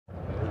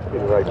Be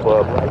the right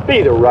club.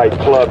 Be the right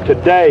club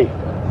today.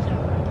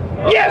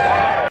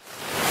 Yes!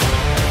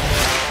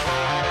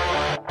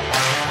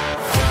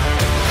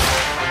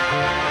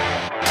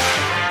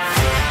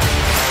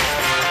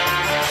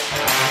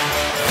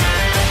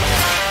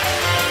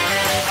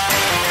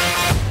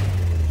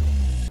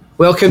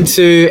 Welcome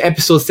to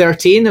episode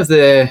 13 of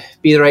the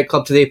Be the Right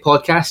Club Today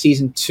podcast,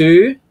 season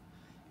 2.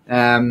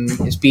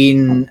 It's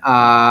been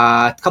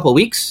a couple of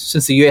weeks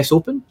since the US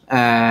Open.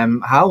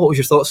 Hal, what was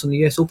your thoughts on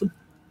the US Open?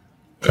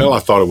 Well, I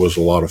thought it was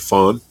a lot of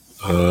fun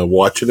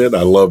watching it.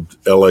 I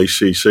loved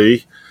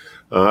LACC.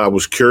 I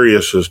was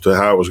curious as to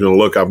how it was going to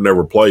look. I've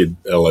never played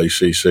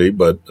LACC,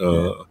 but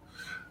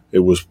it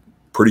was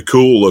pretty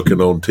cool looking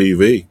on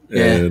TV.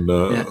 And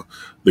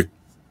the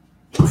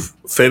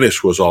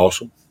finish was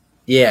awesome.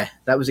 Yeah,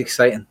 that was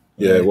exciting.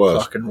 Yeah, it was.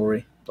 Clark and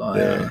Rory.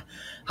 But,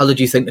 how did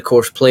you think the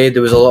course played?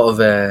 There was a lot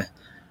of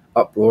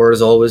uproar,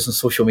 as always, on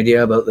social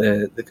media about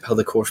how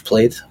the course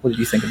played. What did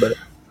you think about it?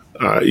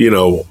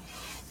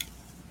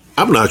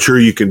 I'm not sure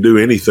you can do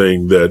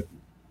anything that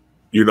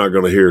you're not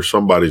going to hear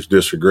somebody's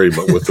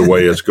disagreement with the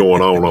way it's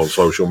going on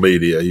social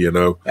media,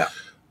 Yeah.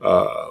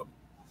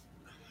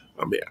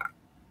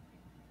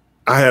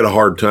 I had a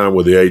hard time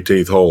with the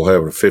 18th hole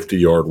having a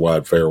 50-yard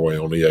wide fairway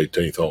on the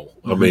 18th hole.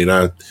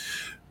 Mm-hmm.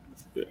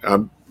 I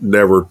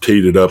never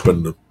teed it up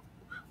in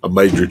a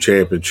major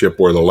championship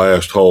where the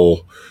last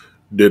hole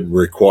didn't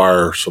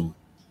require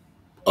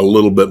a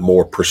little bit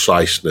more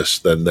preciseness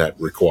than that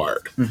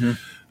required. Mm-hmm.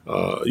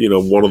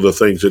 One of the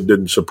things that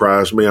didn't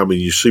surprise me,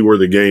 you see where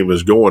the game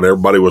is going.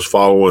 Everybody was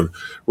following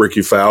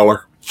Ricky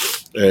Fowler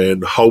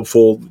and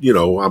hopeful. I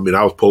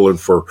was pulling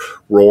for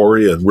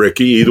Rory and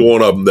Ricky. Either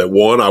one of them that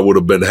won, I would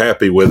have been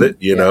happy with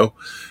it, know.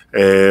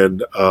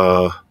 And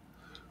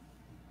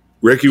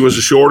Ricky was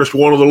the shortest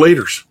one of the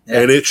leaders,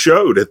 and it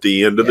showed at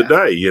the end of the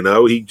day.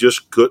 He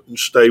just couldn't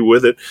stay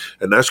with it,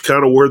 and that's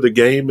kind of where the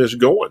game is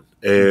going.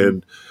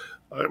 And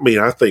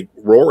I think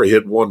Rory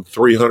had won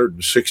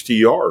 360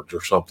 yards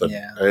or something.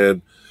 Yeah.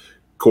 And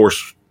of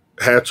course,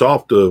 hats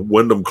off to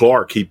Wyndham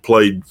Clark. He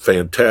played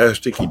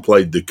fantastic. He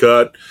played the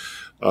cut.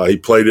 He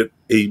played it.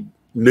 He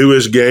knew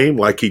his game,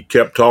 like he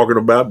kept talking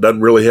about.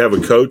 Doesn't really have a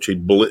coach.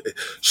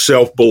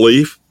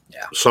 Self-belief.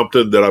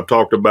 Something that I've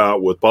talked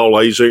about with Paul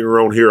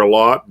Azinger on here a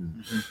lot,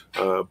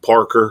 and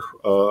Parker.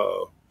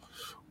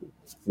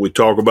 We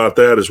talk about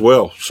that as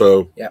well.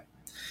 So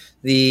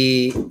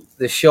the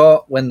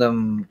shot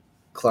Wyndham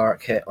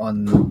Clark hit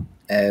on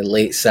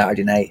late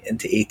Saturday night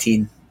into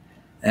 18.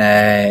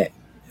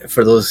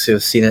 For those who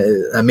have seen it,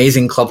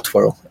 amazing club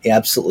twirl. He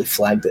absolutely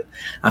flagged it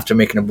after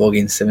making a bogey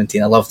in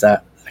 17. I love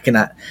that.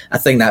 I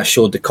think that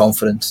showed the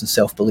confidence and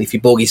self-belief. He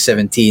bogeyed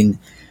 17.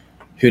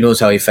 Who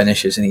knows how he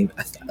finishes? And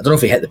I don't know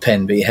if he hit the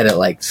pin, but he hit it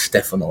like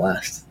stiff on the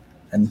last.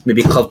 And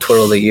maybe club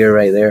twirl of the year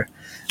right there.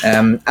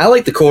 I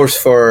like the course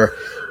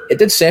it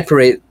did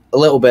separate a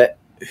little bit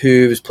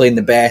who was playing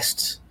the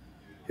best,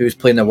 who was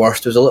playing the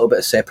worst. There was a little bit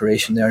of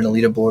separation there in the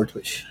leaderboard,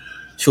 which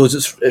shows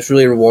it's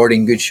really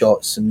rewarding good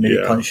shots and maybe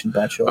punishing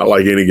bad shots. I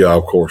like any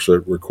golf course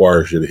that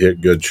requires you to hit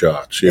good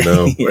shots,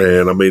 And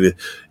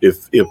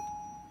if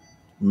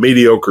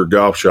mediocre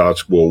golf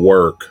shots will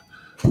work,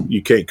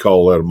 you can't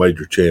call that a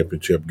major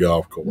championship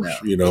golf course,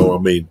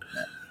 No.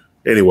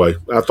 Anyway,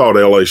 I thought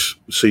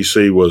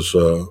LACC was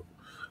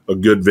a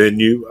good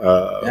venue.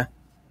 I'm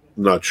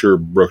not sure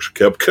Brooks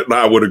Koepka and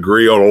I would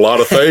agree on a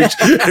lot of things,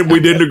 and we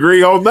didn't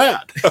agree on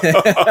that.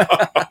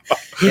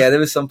 There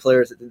was some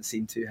players that didn't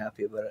seem too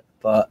happy about it,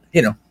 but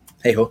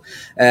hey-ho.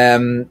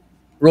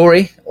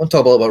 Rory, I want to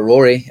talk a little about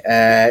Rory.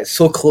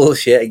 So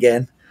close yet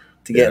again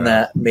to getting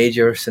that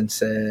major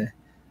since,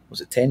 was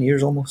it 10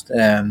 years almost?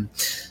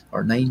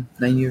 Or nine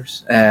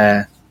years.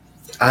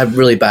 I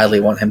really badly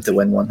want him to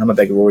win one. I'm a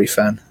big Rory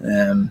fan.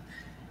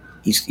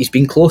 He's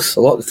been close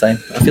a lot of the time.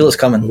 I feel it's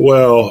coming.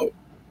 Well,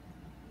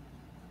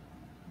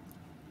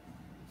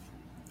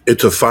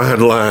 it's a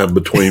fine line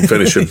between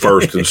finishing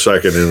first and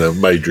second in a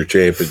major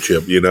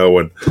championship, and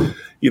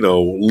a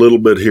little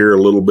bit here,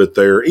 a little bit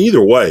there.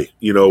 Either way,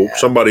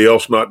 somebody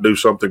else not do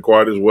something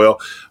quite as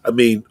well.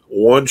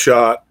 One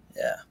shot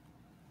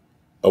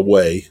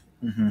away.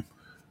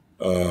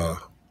 Mm-hmm.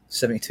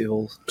 72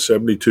 holes.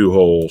 72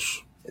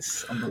 holes.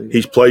 It's unbelievable.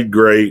 He's played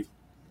great,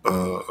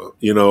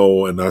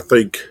 and I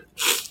think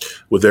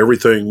with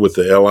everything with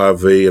the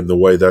LIV and the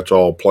way that's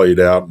all played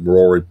out, and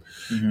Rory,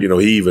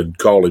 he even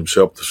called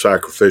himself the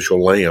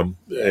sacrificial lamb.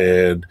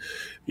 And,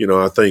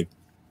 I think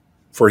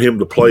for him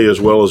to play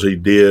as well as he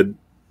did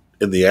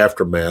in the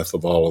aftermath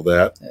of all of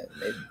that,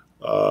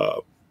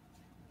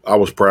 I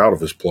was proud of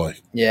his play.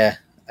 Yeah,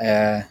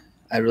 I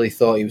really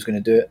thought he was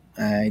going to do it.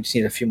 He just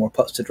needed a few more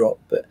putts to drop,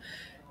 but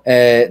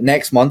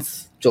next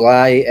month,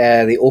 July,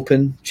 the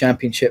Open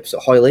Championships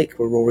at Hoylake,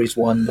 where Rory's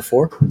won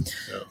before.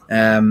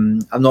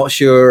 I'm not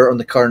sure on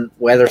the current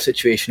weather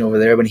situation over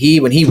there. When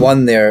he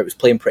won there, it was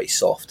playing pretty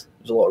soft.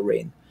 There was a lot of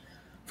rain.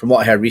 From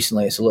what I heard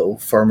recently, it's a little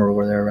firmer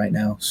over there right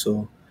now.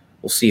 So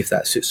we'll see if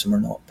that suits him or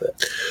not. But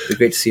it'd be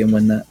great to see him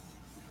win that.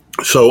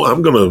 So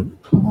I'm going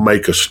to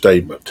make a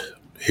statement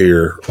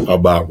here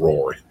about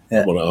Rory.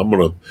 Yeah. I'm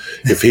gonna,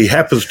 if he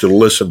happens to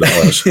listen to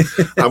us,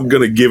 I'm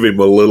gonna give him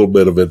a little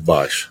bit of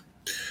advice.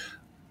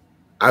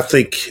 I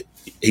think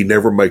he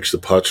never makes the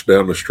putts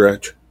down the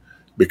stretch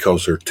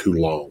because they're too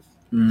long.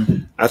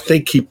 Mm-hmm. I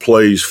think he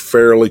plays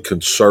fairly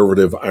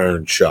conservative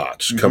iron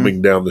shots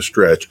coming down the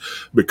stretch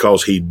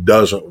because he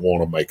doesn't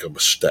want to make a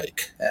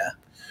mistake. Yeah.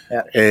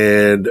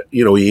 And,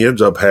 he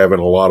ends up having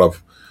a lot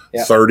of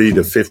 30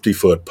 to 50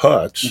 foot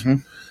putts.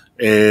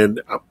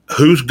 And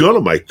who's going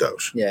to make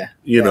those?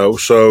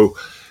 So,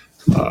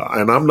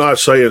 and I'm not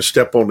saying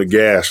step on the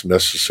gas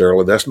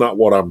necessarily. That's not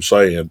what I'm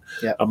saying.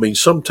 I mean,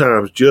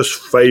 sometimes just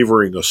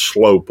favoring a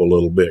slope a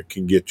little bit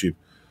can get you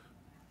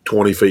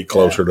 20 feet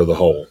closer to the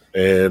hole.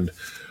 And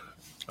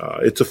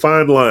it's a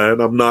fine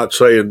line. I'm not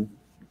saying,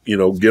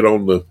 get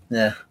on the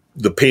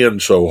pin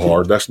so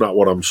hard. That's not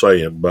what I'm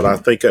saying. But I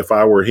think if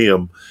I were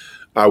him,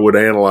 I would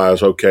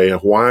analyze, okay,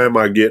 why am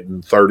I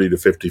getting 30 to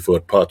 50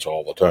 foot putts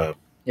all the time?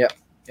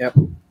 Yep.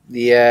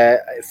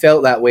 It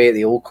felt that way at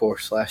the Old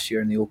Course last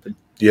year in the Open.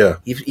 Yeah.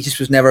 He just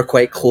was never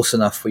quite close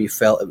enough where you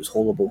felt it was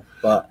holeable.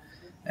 But,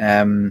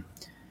 I don't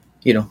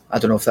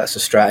know if that's a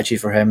strategy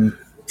for him.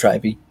 Try to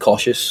be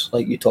cautious,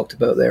 like you talked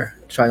about there.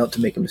 Try not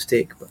to make a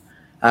mistake. But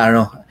I don't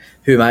know.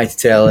 Who am I to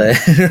tell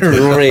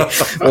Rory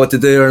what to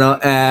do or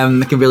not?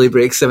 I can really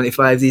break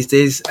 75 these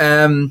days.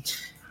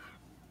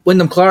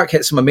 Wyndham Clark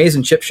hit some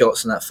amazing chip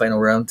shots in that final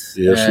round.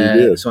 Yes, he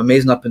did. Some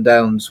amazing up and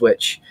downs,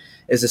 which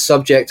is the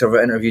subject of our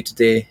interview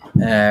today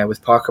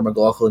with Parker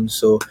McLachlin.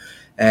 So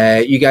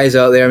you guys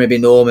out there maybe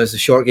know him as the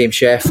Short Game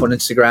Chef on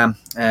Instagram.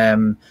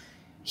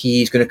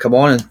 He's going to come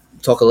on and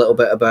talk a little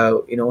bit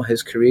about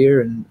his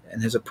career and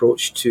his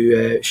approach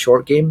to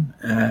short game.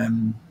 Are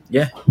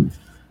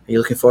you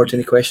looking forward to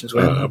any questions?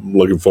 I'm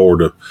looking forward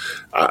to,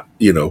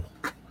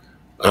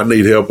 I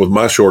need help with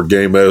my short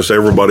game as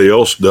everybody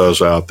else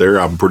does out there.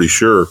 I'm pretty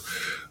sure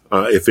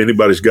if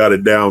anybody's got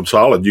it down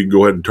solid, you can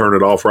go ahead and turn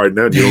it off right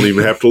now. You don't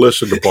even have to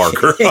listen to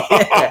Parker.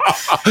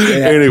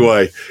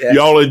 Anyway,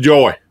 y'all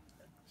enjoy.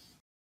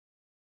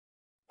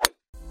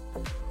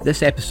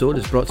 This episode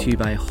is brought to you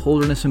by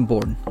Holderness &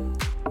 Bourne.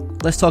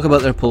 Let's talk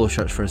about their polo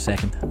shirts for a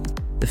second.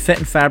 The fit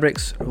and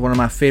fabrics are one of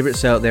my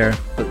favourites out there,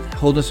 but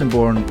Holderness &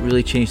 Bourne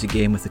really changed the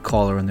game with the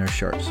collar on their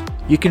shirts.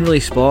 You can really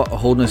spot a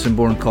Holderness &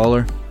 Bourne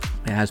collar.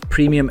 It has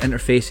premium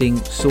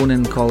interfacing,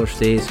 sewn-in collar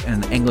stays,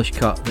 and an English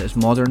cut that is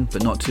modern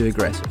but not too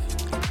aggressive.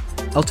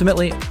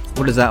 Ultimately,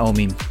 what does that all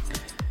mean?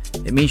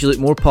 It means you look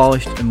more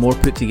polished and more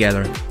put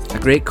together. A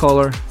great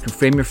collar can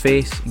frame your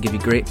face and give you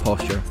great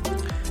posture.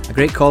 A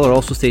great collar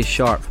also stays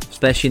sharp,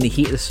 especially in the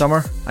heat of the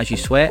summer as you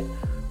sweat,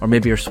 or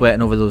maybe you're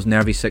sweating over those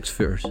nervy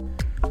 6-footers.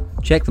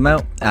 Check them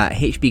out at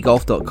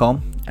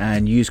hbgolf.com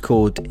and use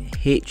code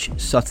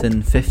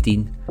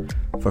HSutton15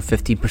 for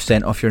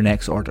 15% off your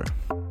next order.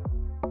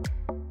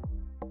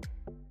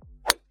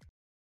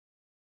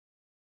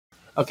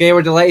 Okay,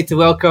 we're delighted to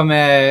welcome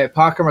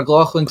Parker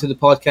McLachlin to the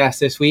podcast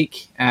this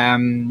week.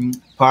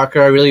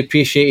 Parker, I really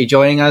appreciate you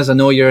joining us. I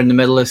know you're in the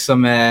middle of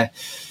some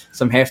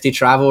hefty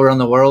travel around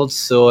the world,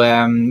 so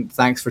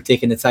thanks for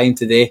taking the time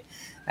today.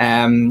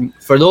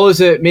 For those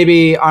that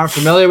maybe aren't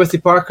familiar with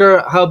you,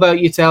 Parker, how about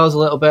you tell us a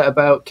little bit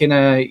about kind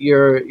of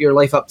your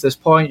life up to this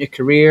point, your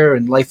career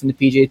and life in the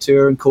PGA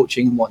Tour and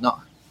coaching and whatnot?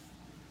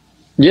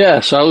 Yeah,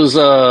 so I was,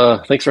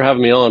 thanks for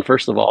having me on,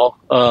 first of all.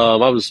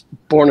 I was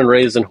born and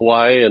raised in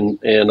Hawaii and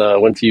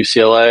went to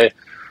UCLA,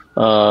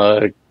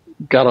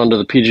 got onto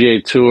the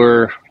PGA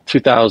Tour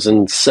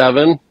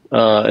 2007,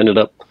 ended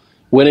up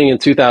winning in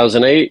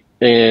 2008,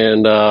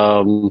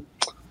 and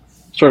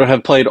sort of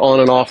have played on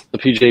and off the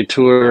PGA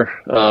Tour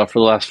for the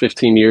last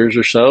 15 years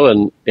or so.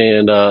 And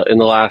in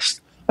the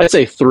last, I'd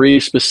say 3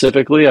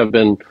 specifically, I've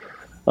been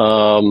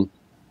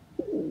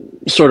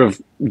sort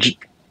of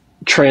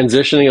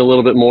transitioning a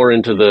little bit more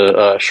into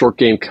the short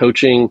game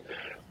coaching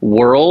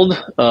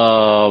world.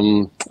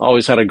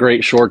 Always had a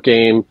great short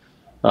game.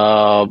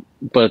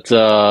 But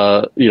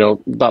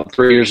about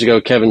 3 years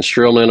ago, Kevin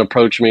Streelman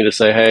approached me to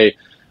say, hey,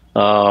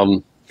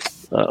 I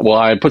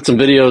put some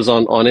videos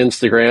on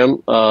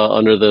Instagram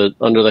under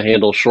the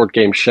handle Short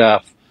Game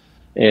Chef,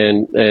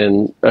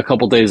 and a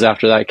couple days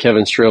after that,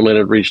 Kevin Streelman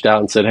had reached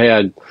out and said,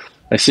 "Hey,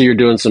 I see you're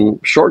doing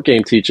some short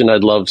game teaching.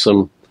 I'd love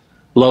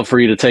for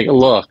you to take a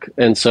look."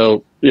 And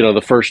so,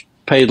 the first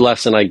paid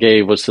lesson I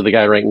gave was to the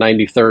guy ranked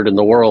 93rd in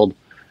the world,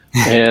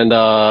 and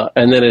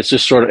then it's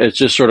just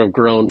sort of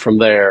grown from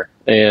there.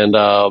 And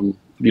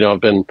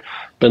I've been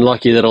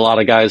lucky that a lot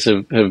of guys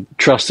have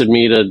trusted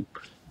me to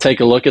take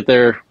a look at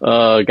their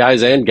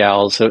guys and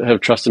gals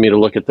have trusted me to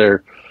look at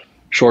their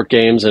short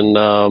games, and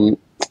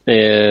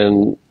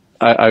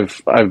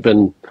I've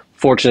been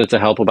fortunate to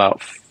help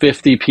about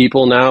 50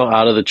 people now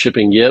out of the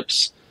chipping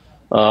yips,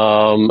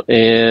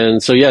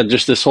 and so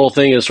just this whole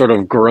thing has sort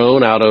of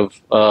grown out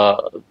of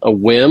a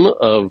whim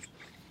of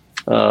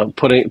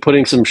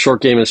putting some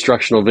short game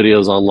instructional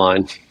videos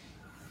online.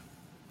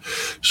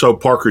 So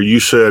Parker,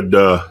 you said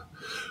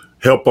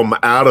help them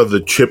out of the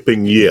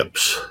chipping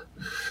yips.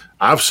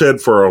 I've said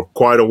for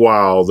quite a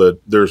while that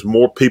there's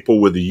more people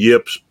with the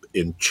yips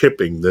in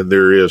chipping than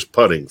there is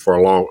putting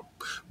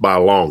by a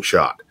long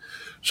shot.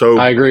 So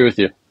I agree with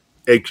you.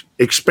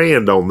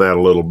 Expand on that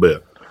a little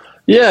bit.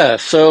 Yeah.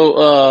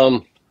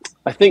 So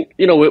I think,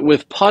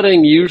 with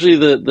putting, usually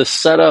the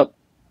setup,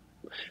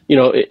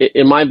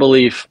 in my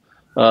belief,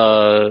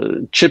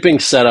 chipping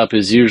setup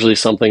is usually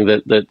something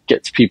that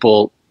gets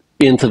people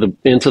into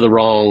the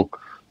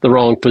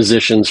wrong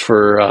positions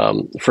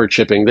for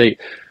chipping.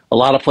 A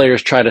lot of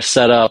players try to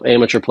set up,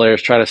 amateur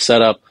players try to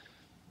set up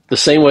the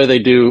same way they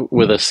do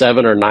with a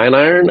 7 or 9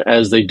 iron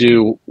as they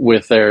do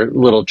with their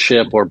little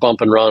chip or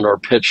bump and run or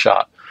pitch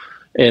shot.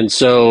 And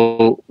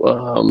so,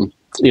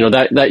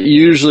 that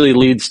usually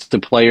leads to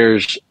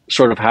players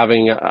sort of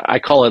having, I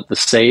call it the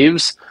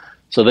saves.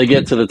 So they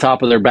get to the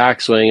top of their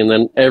backswing and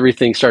then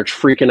everything starts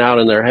freaking out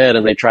in their head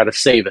and they try to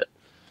save it.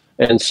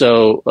 And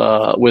so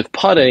with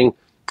putting,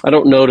 I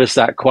don't notice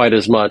that quite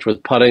as much.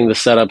 With putting, the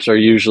setups are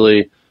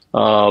usually,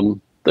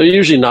 they're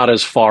usually not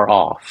as far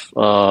off.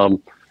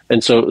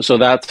 And so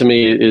that to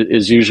me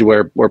is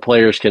usually where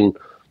players can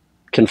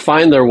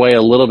find their way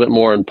a little bit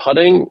more in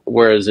putting,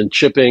 whereas in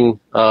chipping,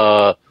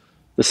 the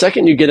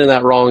second you get in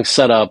that wrong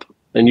setup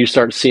and you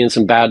start seeing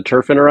some bad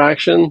turf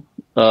interaction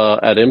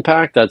at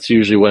impact, that's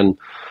usually when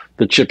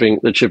the chipping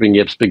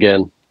yips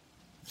begin.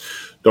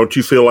 Don't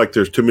you feel like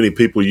there's too many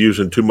people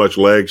using too much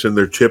legs in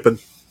their chipping?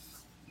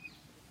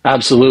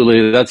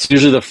 Absolutely. That's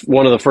usually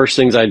one of the first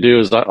things I do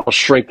is I'll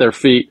shrink their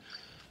feet.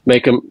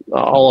 Make them.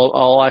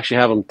 I'll actually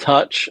have them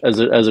touch as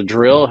a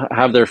drill.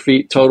 Have their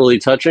feet totally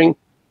touching.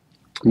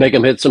 Make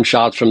them hit some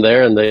shots from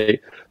there, and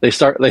they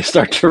start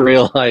to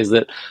realize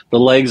that the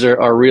legs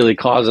are really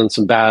causing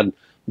some bad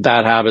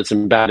habits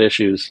and bad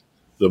issues.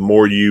 The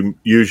more you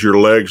use your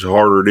legs, the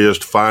harder it is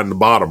to find the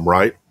bottom,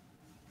 right?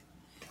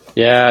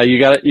 Yeah, you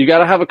got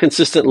to have a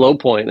consistent low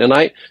point, and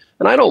I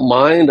don't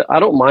mind. I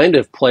don't mind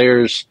if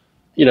players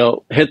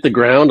hit the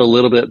ground a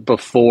little bit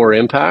before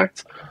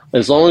impact.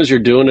 As long as you're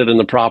doing it in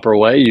the proper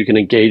way, you can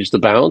engage the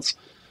bounce.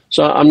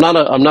 So I'm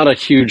not a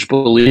huge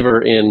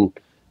believer in,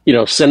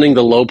 sending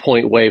the low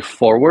point way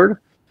forward.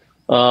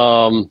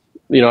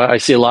 I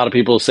see a lot of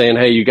people saying,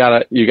 "Hey, you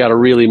gotta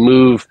really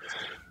move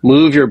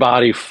your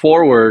body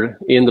forward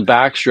in the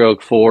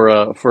backstroke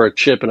for a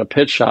chip and a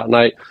pitch shot." And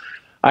I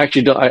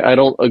actually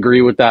don't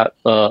agree with that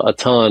a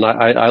ton.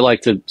 I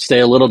like to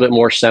stay a little bit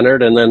more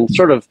centered, and then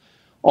sort of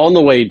on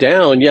the way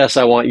down. Yes,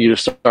 I want you to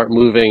start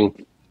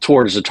moving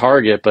towards the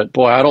target, but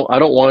boy, I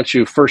don't want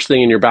you first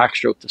thing in your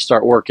backstroke to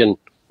start working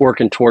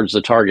towards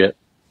the target.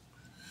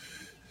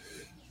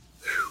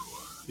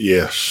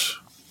 Yes.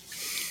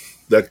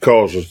 That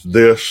causes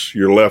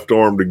your left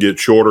arm to get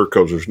shorter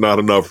because there's not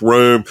enough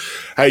room.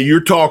 Hey,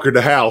 you're talking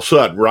to Hal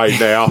Sutton right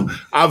now.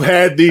 I've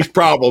had these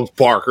problems,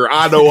 Parker.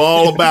 I know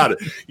all about it.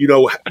 You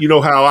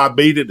know how I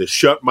beat it is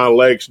shut my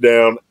legs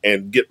down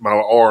and get my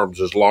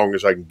arms as long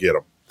as I can get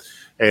them.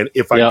 And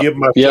if I give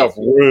myself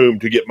room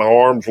to get my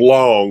arms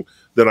long,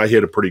 then I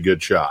hit a pretty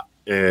good shot.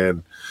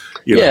 And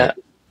yeah,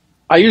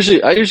 I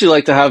usually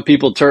like to have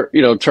people turn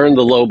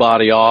the low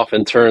body off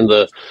and turn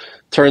the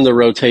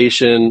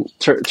rotation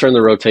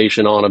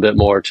on a bit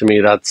more. To me,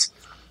 that's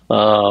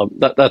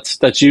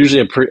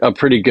usually a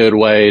pretty good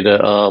way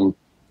to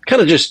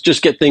kind of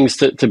just get things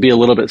to be a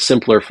little bit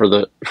simpler for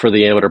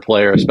the amateur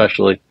player,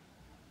 especially.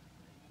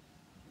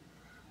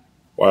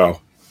 Wow.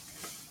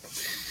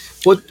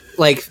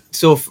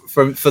 So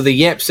for the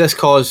yips, this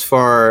cause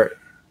for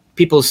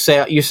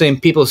you're saying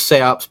people's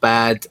setup's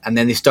bad, and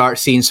then they start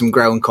seeing some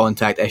ground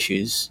contact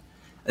issues,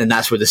 and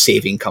that's where the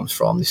saving comes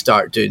from. They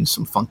start doing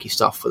some funky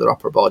stuff with their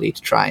upper body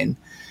to try and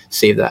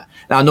save that.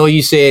 Now, I know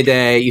you said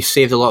you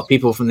saved a lot of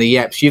people from the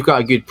yips. You've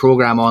got a good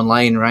program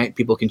online, right?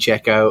 People can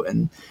check out,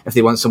 and if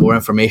they want some more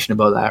information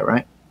about that,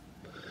 right?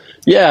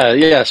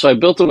 Yeah. So I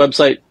built a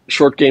website,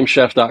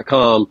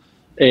 shortgamechef.com,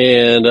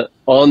 and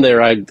on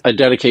there I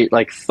dedicate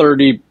like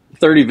 30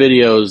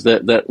 videos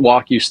that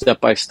walk you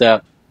step by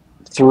step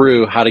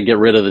through how to get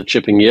rid of the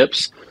chipping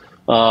yips.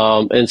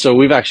 And so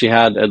we've actually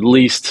had at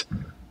least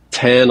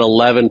 10,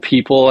 11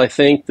 people, I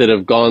think, that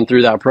have gone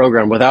through that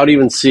program without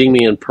even seeing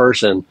me in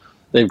person.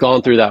 They've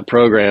gone through that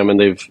program and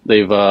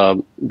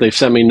they've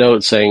sent me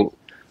notes saying,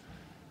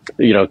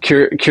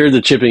 cured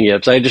the chipping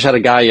yips. I just had a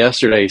guy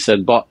yesterday. He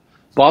said, bought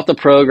the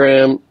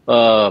program,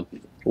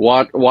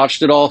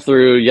 watched it all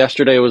through.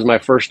 Yesterday was my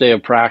first day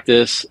of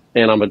practice,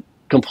 and I'm a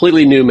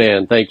completely new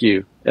man. Thank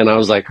you. And I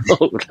was like,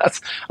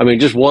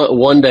 just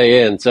one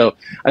day in. So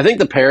I think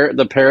the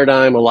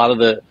paradigm, a lot of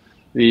the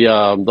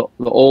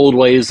old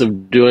ways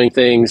of doing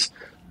things,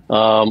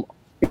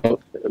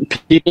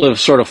 people have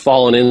sort of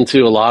fallen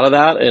into a lot of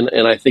that,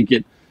 and I think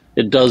it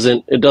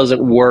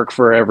doesn't work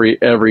for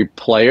every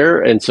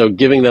player. And so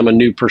giving them a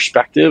new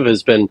perspective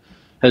has been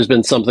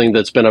something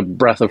that's been a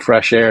breath of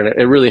fresh air, and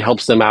it really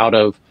helps them out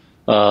of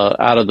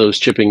those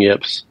chipping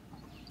yips.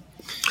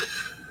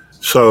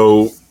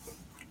 So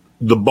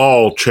the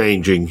ball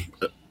changing,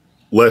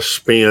 less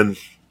spin.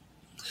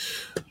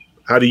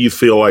 How do you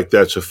feel like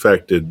that's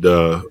affected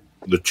the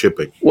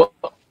chipping? Well,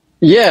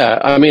 yeah,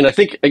 I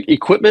think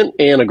equipment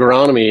and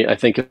agronomy, I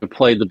think, have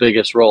played the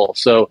biggest role.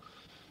 So,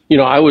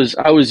 I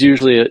was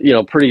usually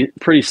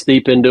pretty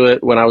steep into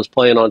it when I was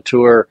playing on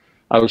tour.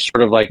 I was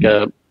sort of like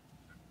a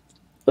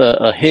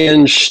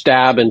hinge,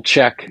 stab, and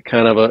check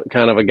kind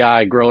of a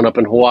guy growing up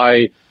in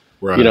Hawaii.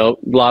 Right. You know,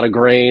 a lot of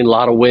grain, a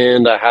lot of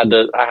wind. I had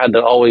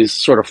to always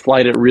sort of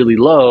flight it really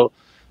low,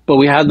 but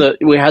we had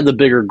the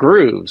bigger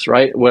grooves,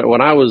 right?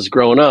 When I was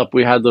growing up,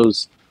 we had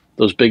those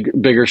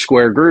bigger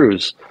square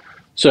grooves.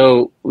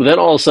 So then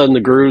all of a sudden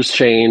the grooves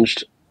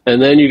changed,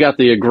 and then you got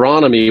the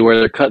agronomy where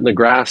they're cutting the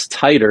grass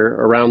tighter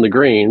around the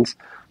greens.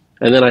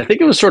 And then I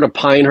think it was sort of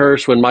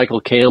Pinehurst when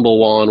Michael Campbell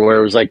won, where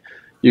it was like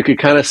you could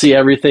kind of see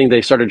everything.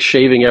 They started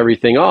shaving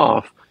everything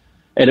off,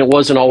 and it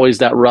wasn't always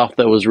that rough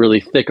that was really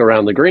thick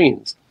around the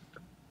greens.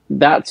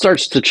 That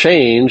starts to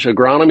change.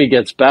 Agronomy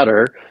gets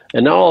better,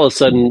 and now all of a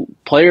sudden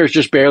players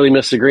just barely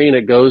miss the green.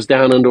 It goes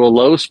down into a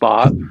low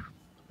spot,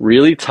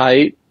 really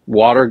tight.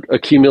 Water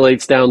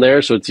accumulates down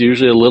there, so it's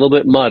usually a little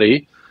bit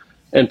muddy.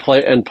 And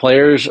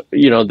players,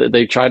 you know,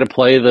 they try to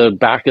play the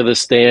back of the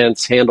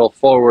stance, handle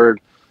forward,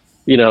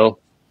 you know,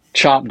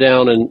 chop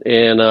down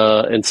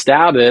and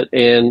stab it,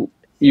 and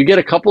you get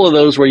a couple of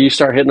those where you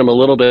start hitting them a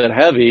little bit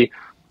heavy,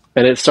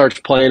 and it starts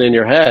playing in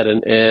your head,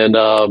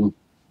 and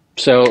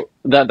so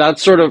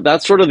that's sort of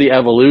the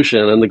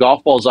evolution, and the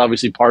golf ball is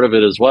obviously part of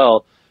it as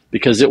well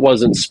because it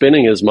wasn't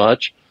spinning as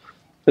much,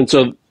 and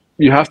so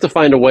you have to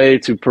find a way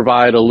to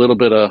provide a little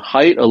bit of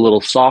height, a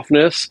little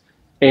softness,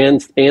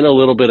 and a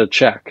little bit of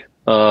check,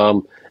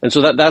 and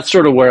so that's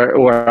sort of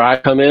where I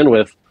come in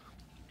with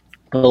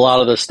a lot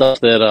of the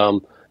stuff that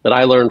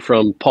I learned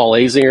from Paul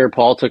Azinger.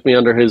 Paul took me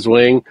under his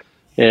wing,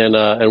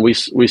 and we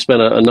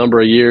spent a number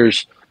of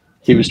years.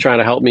 He was trying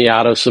to help me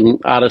out of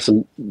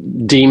some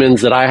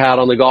demons that I had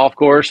on the golf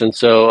course, and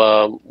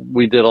so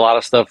we did a lot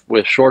of stuff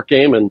with short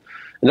game, and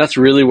that's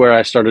really where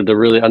I started to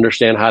really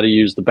understand how to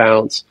use the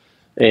bounce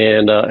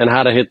and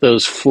how to hit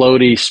those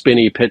floaty,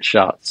 spinny pitch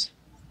shots.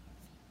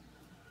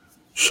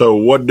 So,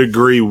 what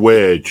degree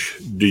wedge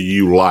do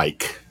you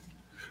like,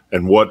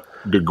 and what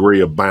degree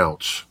of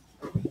bounce?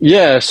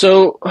 Yeah,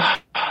 so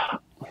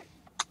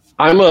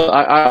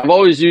I've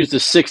always used a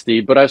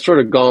 60, but I've sort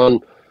of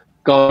gone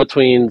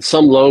between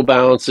some low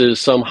bounces,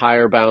 some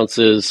higher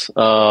bounces.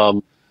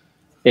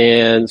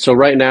 And so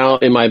right now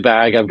in my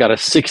bag, I've got a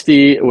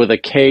 60 with a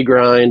K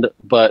grind,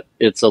 but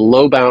it's a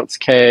low bounce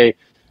K,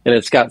 and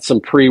it's got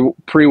some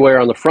pre-wear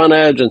on the front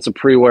edge and some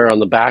pre-wear on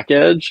the back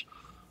edge.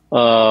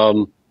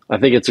 I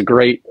think it's a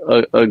great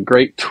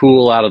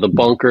tool out of the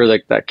bunker.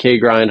 That K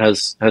grind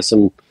has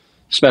some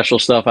special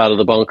stuff out of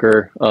the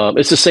bunker.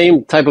 It's the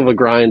same type of a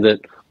grind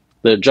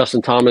that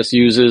Justin Thomas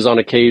uses on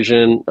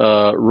occasion.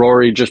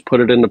 Rory just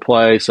put it into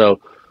play, so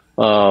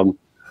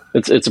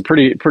it's a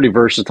pretty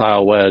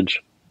versatile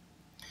wedge.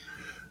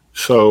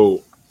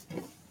 So,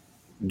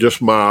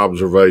 just my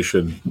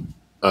observation,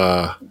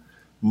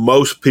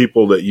 most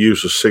people that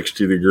use a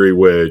 60-degree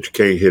wedge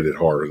can't hit it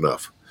hard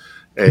enough.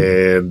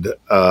 And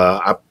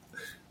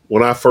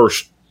when I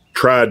first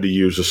tried to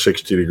use a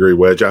 60-degree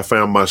wedge, I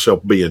found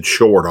myself being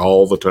short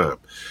all the time.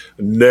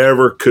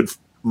 Never could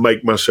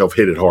make myself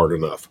hit it hard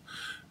enough.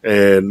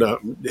 And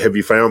have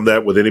you found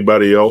that with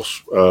anybody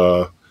else,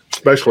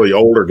 especially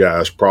older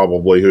guys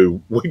probably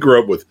who we grew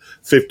up with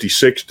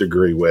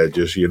 56-degree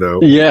wedges, you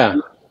know? Yeah.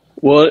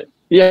 Well,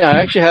 yeah, I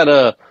actually had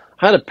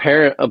a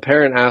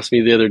parent ask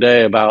me the other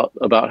day about,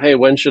 hey,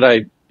 when should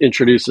I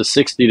introduce a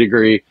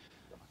 60-degree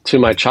to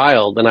my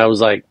child? And I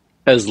was like,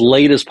 as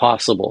late as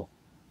possible.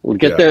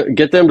 Get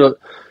them to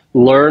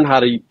learn how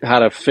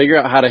to figure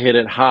out how to hit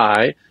it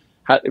high,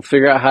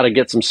 figure out how to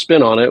get some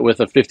spin on it with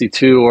a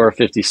 52 or a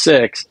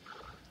 56.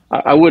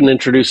 I wouldn't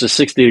introduce a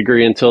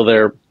 60-degree until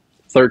they're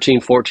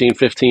 13, 14,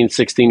 15,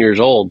 16 years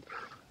old.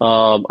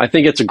 I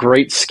think it's a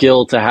great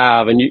skill to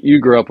have, and you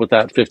grew up with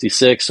that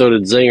 56, so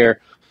did Zinger.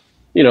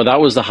 You know, that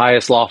was the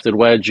highest lofted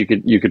wedge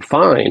you could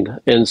find.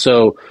 And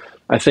so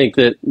I think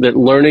that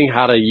learning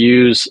how to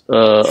use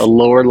a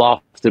lower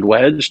lofted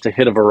wedge to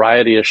hit a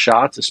variety of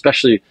shots,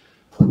 especially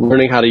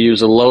learning how to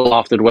use a low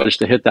lofted wedge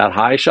to hit that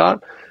high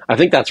shot, I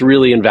think that's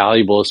really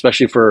invaluable,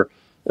 especially for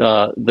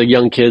the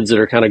young kids that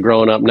are kind of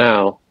growing up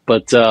now.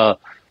 But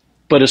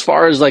as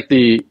far as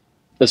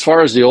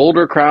the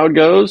older crowd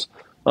goes,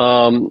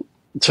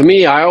 to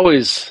me, I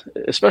always,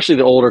 especially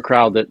the older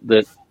crowd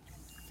that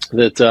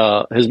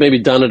has maybe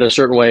done it a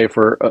certain way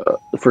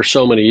for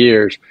so many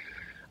years,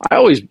 I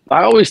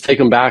always take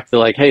them back to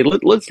like, hey,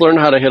 let's learn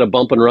how to hit a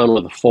bump and run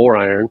with a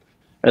 4-iron,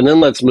 and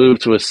then let's move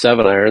to a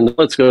 7-iron, then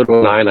let's go to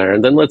a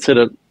 9-iron, then let's hit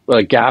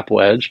a gap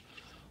wedge.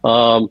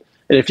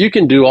 And if you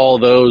can do all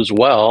those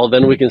well,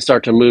 then we can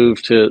start to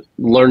move to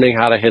learning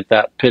how to hit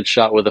that pitch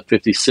shot with a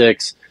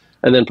 56,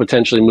 and then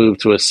potentially move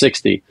to a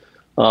 60.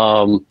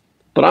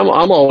 But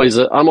I'm always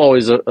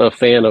a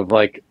fan of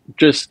like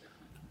just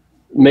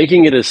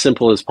making it as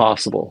simple as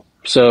possible.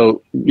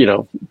 So, you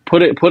know,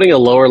 putting a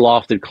lower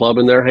lofted club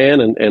in their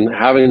hand and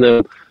having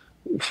them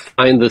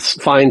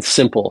find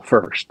simple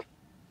first.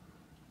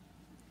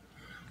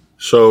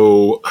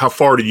 So how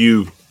far do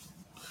you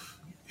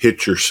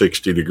hit your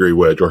 60-degree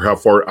wedge, or how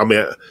far? I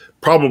mean,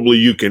 probably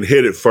you can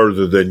hit it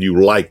further than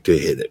you like to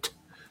hit it.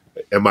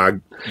 Am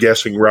I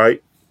guessing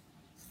right?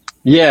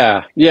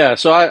 Yeah.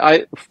 So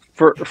I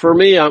for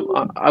me,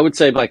 I would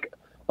say like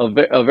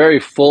a very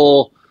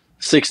full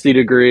 60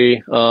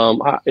 degree.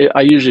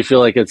 I usually feel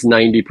like it's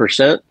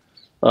 90%,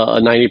 a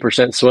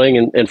 90%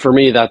 swing. And for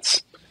me,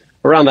 that's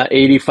around that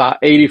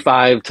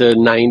 85 to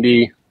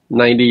 90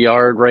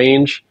 yard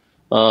range.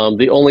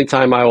 The only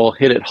time I will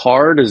hit it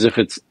hard is if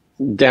it's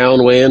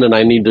downwind and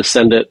I need to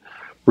send it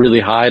really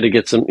high to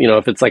get some,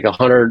 if it's like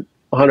 100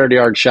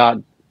 yard shot,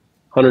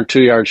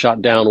 102 yard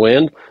shot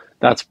downwind,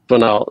 that's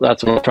when I'll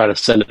try to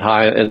send it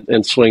high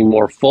and swing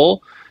more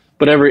full.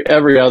 But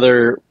every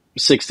other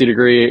 60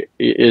 degree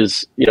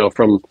is,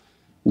 from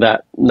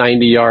that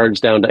 90 yards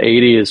down to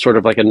 80 is sort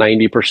of like a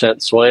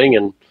 90% swing.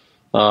 And,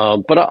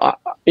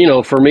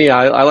 for me,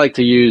 I like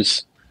to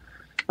use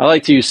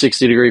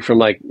 60 degree from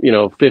like,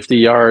 50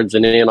 yards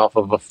and in off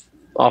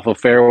of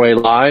fairway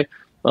lie.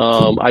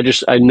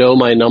 I know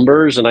my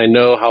numbers and I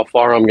know how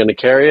far I'm going to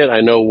carry it.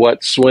 I know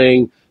what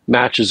swing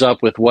matches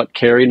up with what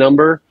carry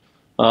number.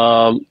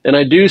 And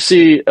I do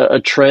see a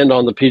trend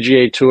on the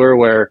PGA Tour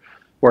where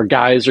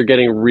guys are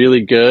getting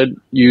really good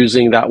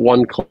using that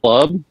one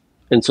club.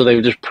 And so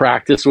they've just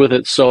practiced with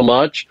it so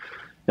much.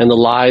 And the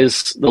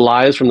lies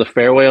from the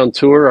fairway on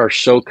tour are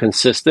so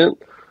consistent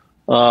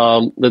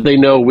that they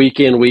know week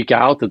in, week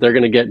out that they're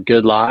going to get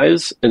good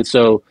lies. And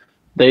so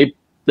they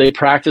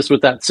practice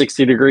with that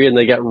 60 degree and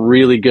they get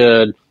really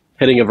good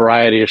hitting a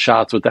variety of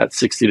shots with that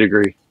 60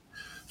 degree.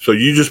 So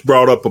you just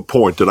brought up a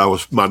point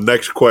that my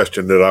next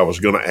question that I was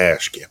going to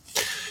ask you.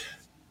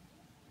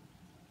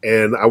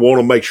 And I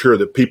want to make sure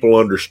that people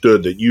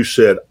understood that you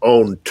said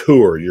on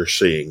tour you're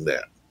seeing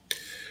that.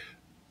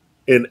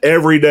 In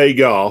everyday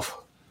golf,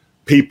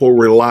 people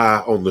rely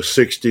on the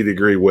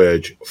 60-degree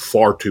wedge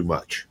far too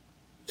much,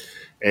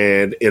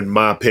 and in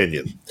my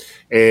opinion.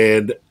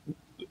 And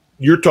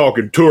you're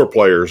talking tour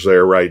players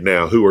there right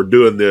now who are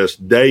doing this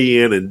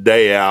day in and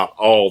day out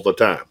all the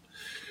time.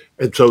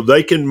 And so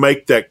they can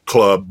make that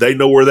club, they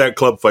know where that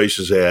club face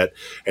is at,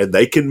 and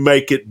they can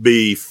make it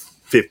be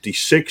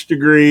 56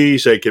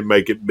 degrees, they can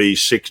make it be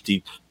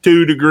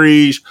 62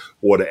 degrees,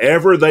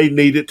 whatever they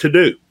need it to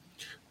do.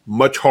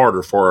 Much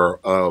harder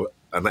for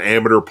an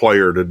amateur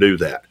player to do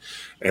that.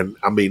 And,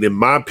 I mean, in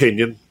my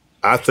opinion,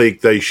 I think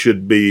they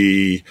should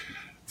be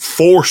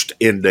forced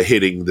into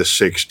hitting the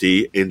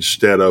 60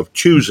 instead of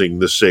choosing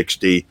the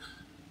 60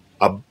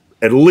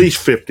 at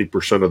least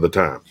 50% of the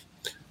time.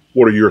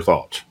 What are your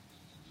thoughts?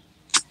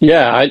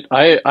 Yeah,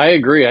 I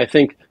agree. I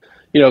think,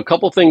 a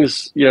couple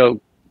things,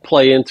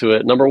 play into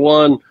it. Number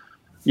one,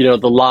 the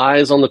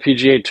lies on the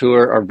PGA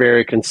Tour are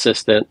very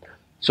consistent.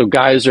 So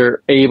guys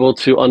are able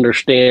to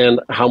understand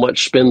how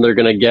much spin they're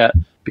going to get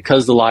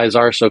because the lies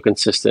are so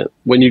consistent.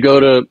 When you go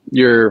to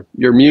your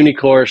Muni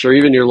course or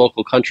even your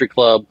local country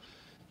club,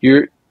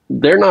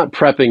 they're not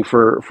prepping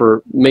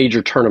for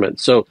major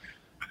tournaments. So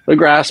the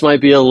grass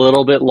might be a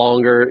little bit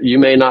longer. You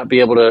may not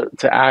be able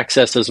to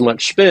access as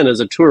much spin as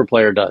a tour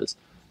player does.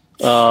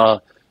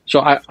 So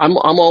I'm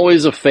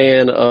always a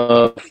fan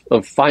of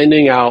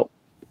finding out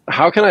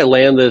how can I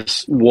land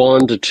this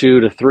 1 to 2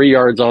 to 3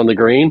 yards on the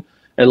green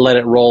and let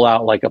it roll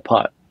out like a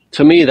putt.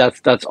 To me,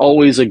 that's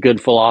always a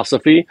good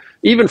philosophy,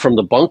 even from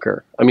the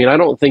bunker. I mean, I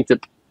don't think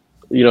that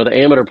the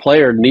amateur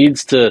player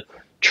needs to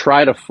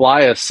try to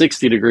fly a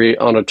 60 degree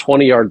on a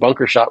 20-yard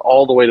bunker shot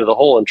all the way to the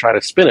hole and try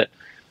to spin it.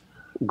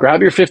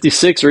 Grab your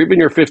 56 or even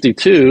your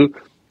 52,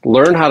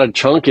 learn how to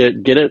chunk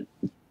it, get it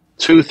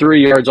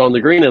 2-3 yards on the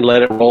green and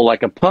let it roll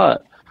like a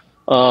putt.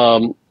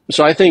 So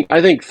I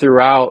think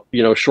throughout,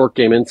 short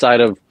game inside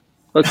of,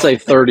 let's say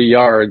 30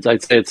 yards,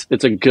 I'd say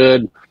it's a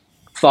good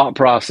thought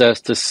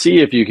process to see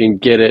if you can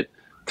get it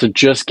to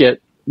just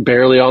get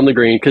barely on the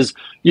green. Cause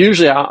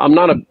usually I'm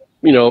not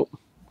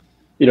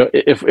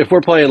if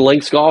we're playing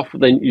links golf,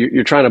 then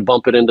you're trying to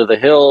bump it into the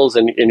hills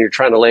and you're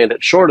trying to land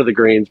it short of the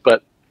greens.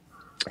 But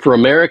for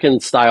American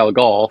style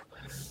golf,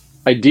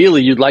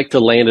 ideally you'd like to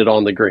land it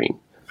on the green,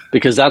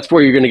 because that's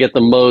where you're going to get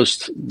the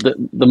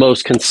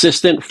most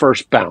consistent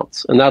first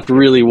bounce. And that's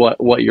really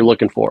what you're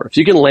looking for. If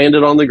you can land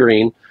it on the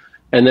green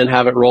and then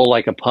have it roll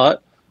like a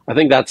putt, I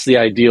think that's the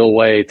ideal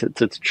way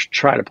to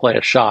try to play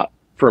a shot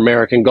for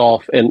American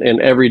golf and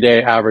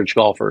everyday average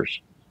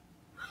golfers.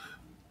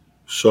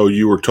 So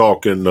you were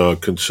talking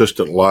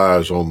consistent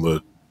lies on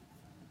the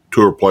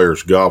tour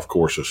players' golf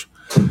courses.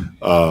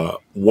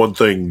 One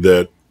thing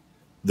that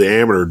the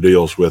amateur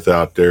deals with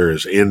out there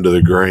is into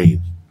the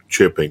grain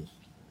chipping.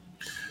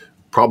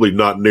 Probably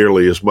not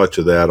nearly as much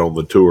of that on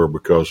the tour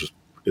because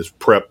it's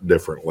prepped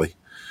differently.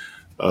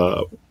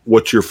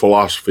 What's your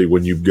philosophy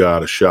when you've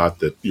got a shot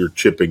that you're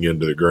chipping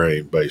into the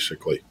grain,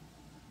 basically?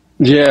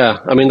 Yeah,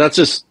 I mean, that's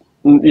just,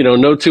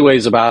 no two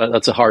ways about it.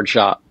 That's a hard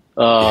shot.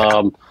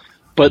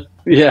 But,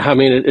 yeah, I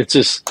mean, it's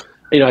just,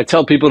 I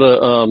tell people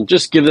to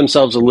just give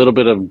themselves a little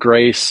bit of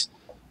grace.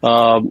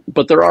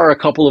 But there are a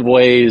couple of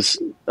ways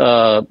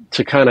to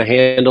kind of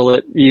handle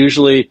it.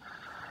 Usually,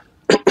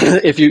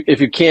 if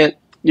you can't,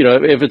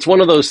 if it's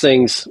one of those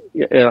things,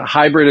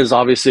 hybrid is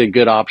obviously a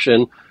good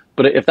option.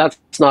 But if that's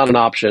not an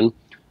option,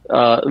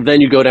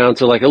 then you go down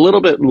to like a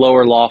little bit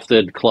lower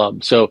lofted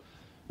club. So,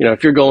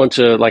 if you're going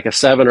to like a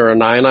 7 or a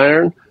 9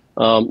 iron,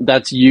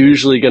 that's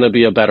usually going to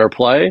be a better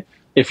play.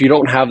 If you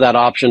don't have that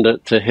option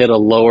to hit a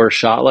lower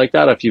shot like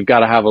that, if you've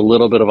got to have a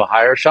little bit of a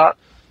higher shot,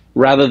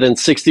 rather than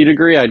 60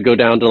 degree, I'd go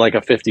down to like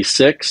a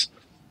 56.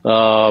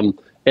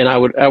 And I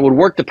would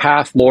work the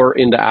path more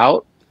into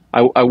out.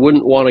 I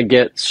wouldn't want to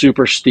get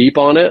super steep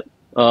on it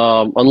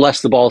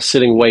unless the ball's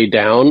sitting way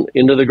down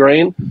into the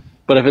grain.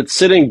 But if it's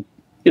sitting,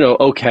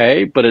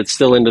 okay, but it's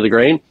still into the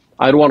grain,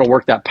 I'd want to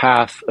work that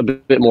path a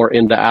bit more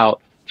into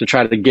out to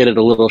try to get it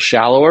a little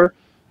shallower.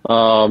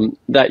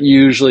 That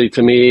usually,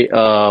 to me,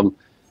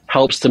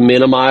 helps to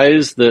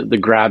minimize the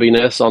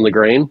grabbiness on the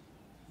grain.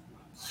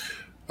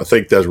 I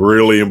think that's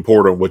really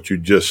important what you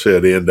just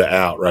said, in to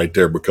out right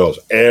there, because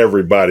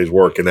everybody's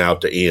working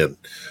out to in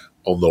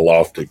on the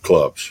lofted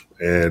clubs.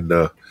 And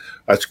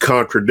that's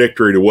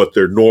contradictory to what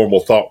their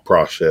normal thought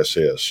process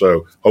is.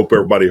 So hope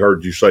everybody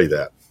heard you say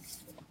that.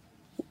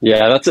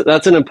 Yeah,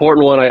 that's an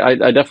important one. I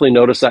definitely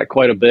noticed that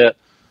quite a bit.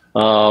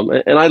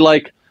 And I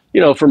like,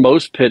 for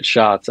most pitch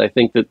shots, I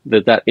think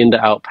that in to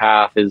out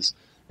path is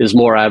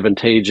more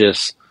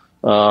advantageous.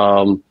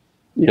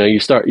 You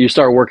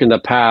start working the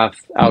path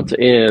out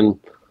to in,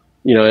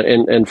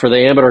 and for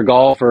the amateur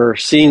golfer,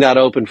 seeing that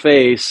open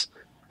face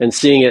and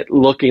seeing it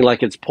looking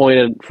like it's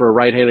pointed for a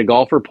right-handed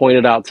golfer,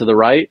 pointed out to the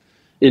right,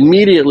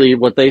 immediately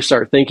what they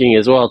start thinking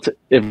is, well,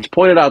 if it's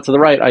pointed out to the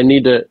right, I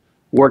need to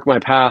work my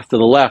path to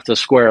the left to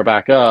square it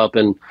back up.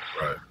 And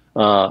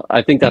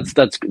I think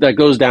that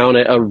goes down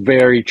a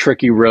very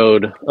tricky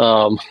road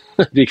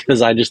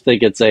because I just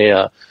think it's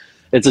a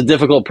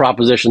difficult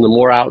proposition. The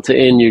more out to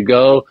in you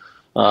go,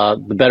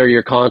 the better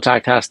your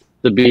contact has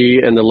to be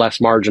and the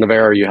less margin of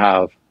error you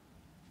have.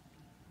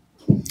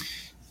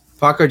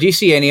 Parker, do you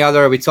see any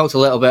other? We talked a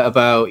little bit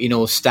about,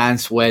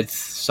 stance width,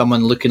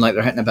 someone looking like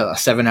they're hitting about a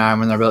 7-iron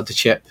when they're about to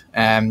chip.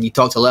 You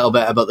talked a little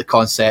bit about the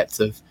concept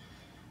of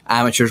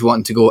amateurs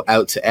wanting to go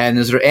out to in.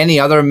 Is there any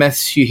other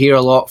myths you hear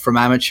a lot from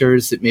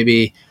amateurs that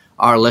maybe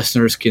our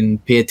listeners can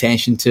pay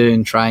attention to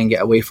and try and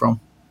get away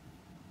from?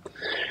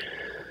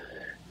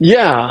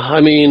 Yeah, I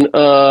mean,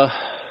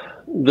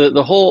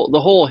 the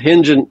whole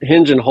hinge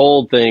and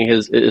hold thing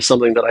is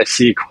something that I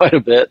see quite a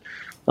bit.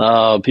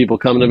 People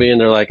come to me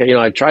and they're like,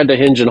 I tried to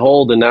hinge and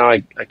hold and now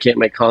I can't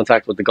make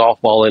contact with the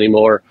golf ball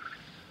anymore.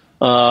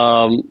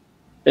 And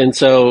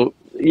so,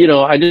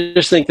 I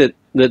just think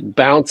that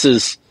bounce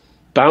is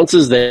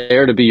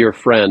there to be your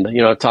friend.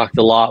 I've talked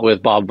a lot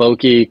with Bob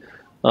Vokey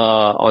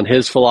on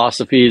his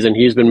philosophies, and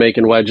he's been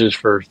making wedges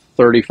for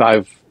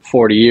 35,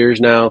 40 years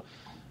now.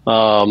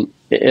 And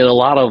a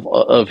lot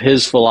of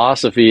his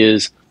philosophy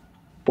is,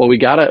 well, we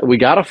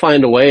gotta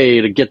find a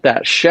way to get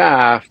that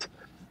shaft,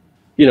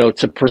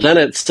 to present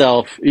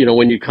itself.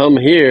 When you come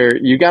here,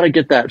 you got to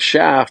get that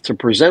shaft to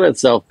present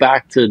itself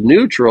back to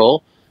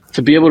neutral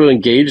to be able to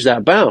engage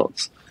that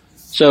bounce.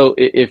 So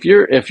if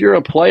you're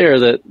a player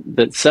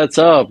that sets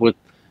up with,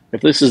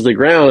 if this is the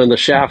ground and the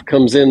shaft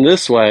comes in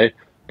this way,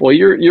 boy,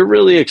 you're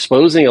really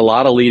exposing a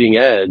lot of leading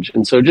edge.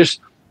 And so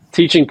just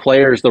teaching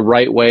players the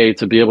right way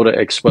to be able to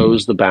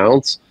expose the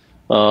bounce,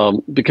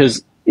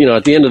 because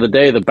at the end of the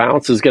day, the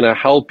bounce is going to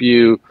help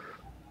you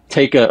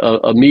take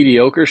a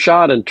mediocre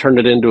shot and turn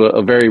it into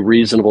a very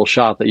reasonable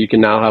shot that you can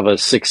now have a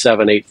 6,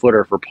 7, 8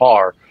 footer for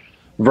par.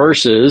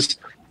 Versus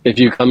if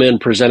you come in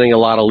presenting a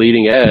lot of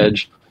leading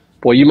edge,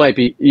 boy, you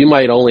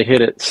might only hit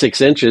it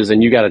 6 inches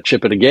and you got to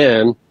chip it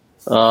again,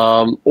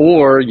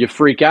 or you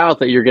freak out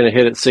that you're going to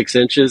hit it 6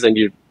 inches and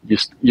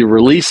you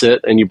release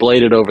it and you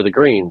blade it over the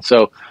green.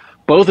 So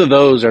both of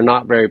those are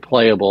not very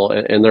playable,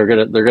 and they're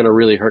gonna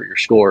really hurt your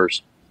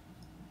scores.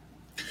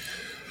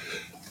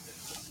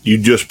 You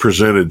just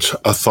presented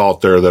a thought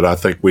there that I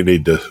think we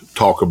need to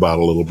talk about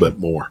a little bit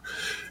more.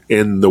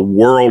 In the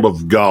world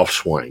of golf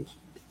swing,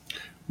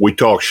 we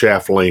talk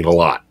shaft lean a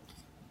lot.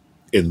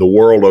 In the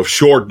world of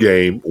short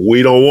game,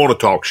 we don't want to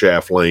talk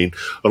shaft lean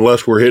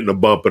unless we're hitting a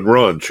bump and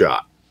run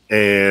shot.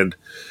 And,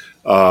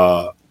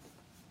 why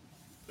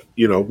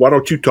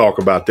don't you talk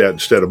about that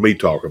instead of me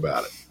talk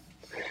about it?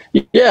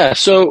 Yeah,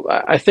 so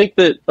I think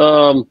that,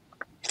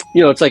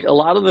 it's like a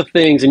lot of the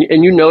things,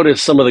 and you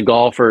notice some of the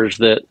golfers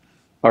that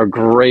are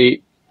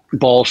great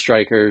ball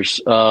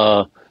strikers,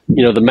 the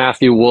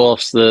Matthew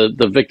Wolfs,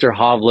 the Victor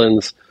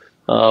Hovlands,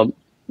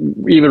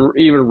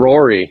 even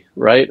Rory,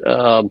 right?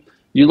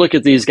 You look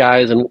at these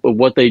guys and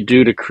what they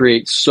do to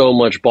create so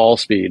much ball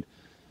speed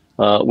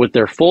with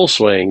their full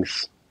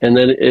swings, and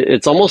then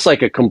it's almost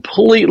like a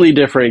completely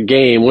different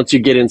game once you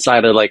get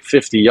inside of like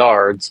 50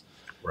 yards.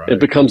 Right.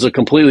 It becomes a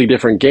completely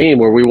different game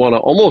where we want to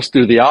almost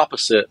do the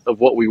opposite of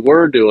what we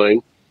were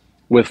doing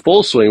with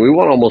full swing. We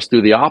want to almost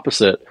do the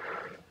opposite.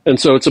 And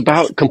so it's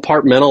about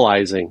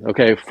compartmentalizing.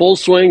 Okay, full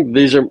swing,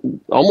 these are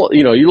almost,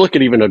 you look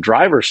at even a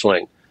driver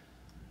swing.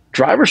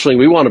 Driver swing,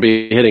 we want to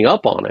be hitting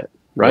up on it,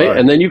 right?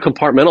 And then you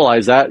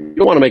compartmentalize that. You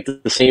don't want to make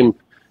the same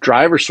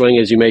driver swing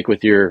as you make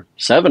with your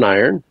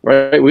 7-iron,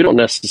 right? We don't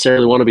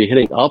necessarily want to be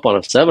hitting up on a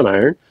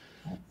 7-iron.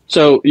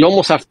 So you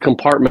almost have to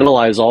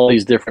compartmentalize all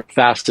these different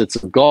facets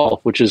of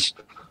golf, which is,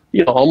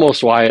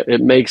 almost why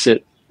it makes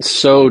it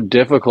so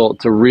difficult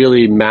to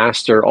really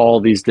master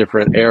all these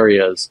different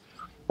areas.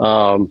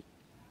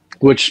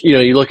 which,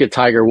 you look at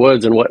Tiger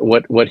Woods and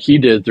what he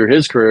did through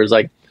his career is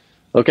like,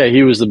 okay,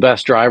 he was the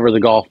best driver of the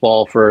golf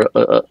ball for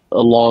a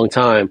long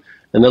time.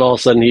 And then all of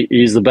a sudden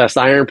he's the best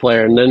iron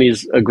player, and then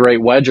he's a great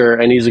wedger,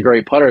 and he's a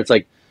great putter. It's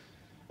like,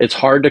 it's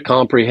hard to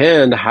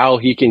comprehend how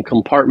he can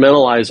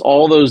compartmentalize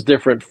all those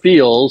different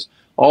feels,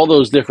 all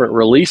those different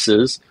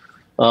releases,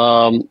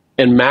 and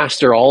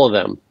master all of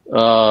them.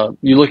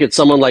 You look at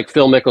someone like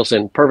Phil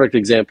Mickelson, perfect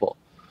example.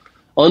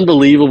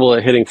 Unbelievable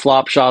at hitting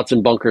flop shots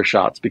and bunker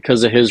shots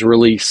because of his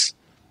release,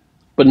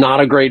 but not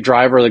a great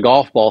driver of the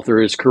golf ball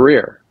through his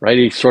career, right?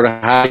 He sort of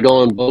had it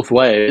going both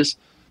ways,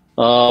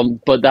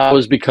 but that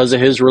was because of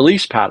his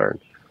release pattern.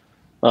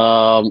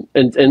 And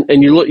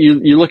you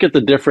look at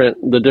the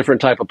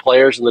different type of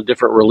players and the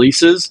different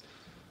releases.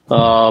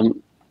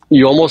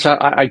 You almost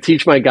I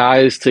teach my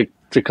guys to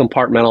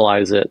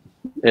compartmentalize it,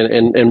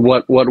 and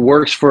what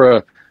works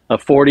for a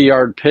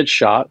 40-yard pitch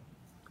shot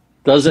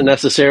doesn't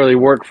necessarily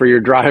work for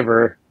your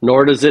driver,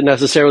 nor does it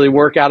necessarily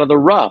work out of the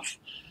rough.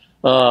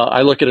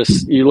 You look at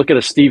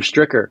a Steve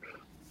Stricker,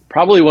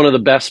 probably one of the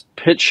best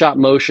pitch shot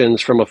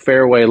motions from a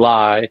fairway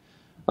lie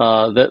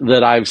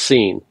that I've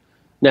seen.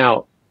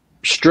 Now,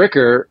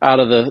 Stricker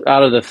out of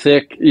the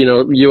thick,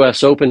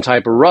 U.S. Open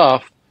type of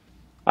rough,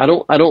 I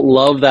don't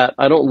love that.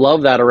 I don't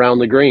love that around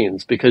the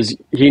greens, because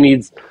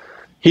he's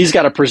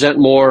got to present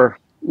more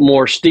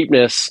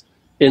steepness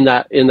in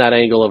that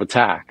angle of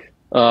attack.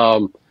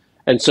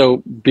 And so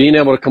being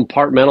able to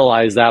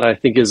compartmentalize that, I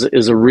think,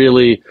 is a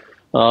really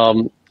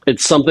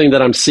it's something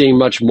that I'm seeing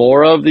much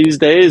more of these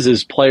days,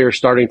 is players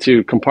starting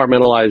to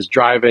compartmentalize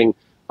driving,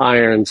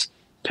 irons,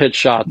 pitch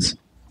shots,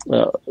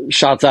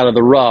 shots out of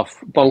the rough,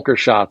 bunker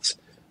shots.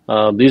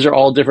 These are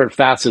all different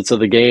facets of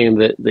the game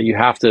that you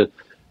have to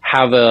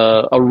have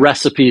a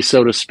recipe,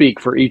 so to speak,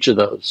 for each of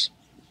those.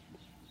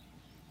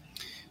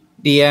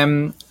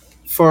 The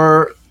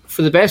for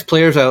the best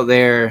players out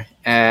there,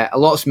 a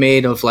lot's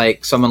made of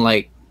like someone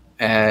like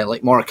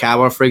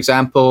Morikawa, for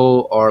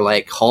example, or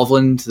like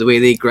Hovland. The way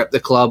they grip the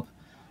club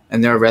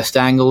and their wrist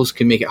angles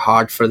can make it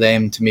hard for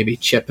them to maybe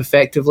chip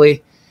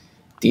effectively.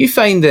 Do you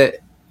find that,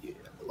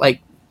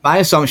 like, my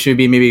assumption would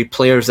be maybe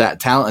players that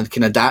talented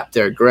can adapt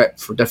their grip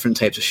for different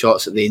types of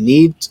shots that they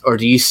need, or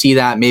do you see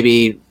that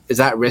maybe, is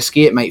that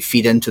risky? It might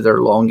feed into their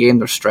long game,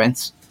 their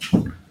strengths.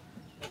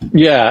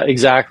 Yeah,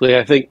 exactly.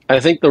 I think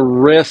the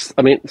wrist,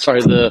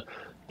 the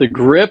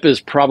grip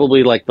is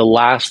probably like the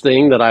last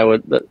thing that I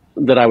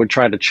would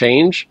try to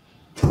change,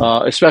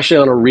 especially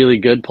on a really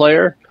good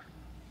player.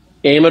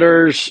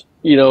 Amateurs,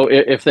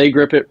 if they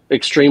grip it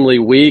extremely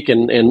weak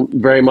and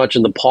very much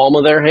in the palm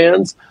of their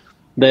hands,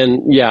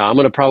 then yeah, I'm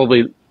going to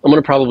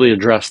probably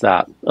address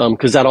that,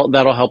 because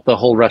that'll help the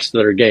whole rest of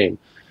their game.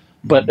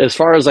 But as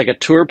far as like a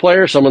tour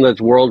player, someone that's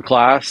world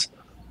class,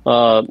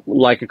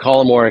 like a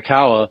Colin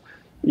Morikawa,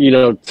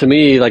 to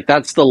me, like,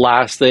 that's the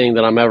last thing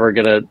that I'm ever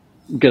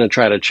gonna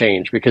try to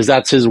change, because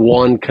that's his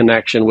one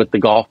connection with the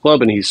golf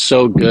club, and he's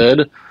so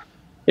good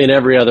in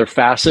every other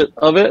facet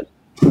of it.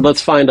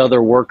 Let's find other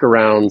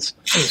workarounds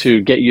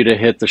to get you to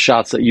hit the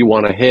shots that you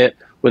want to hit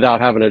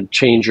without having to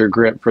change your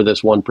grip for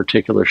this one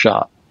particular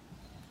shot.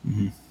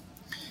 Mm-hmm.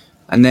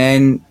 And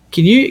then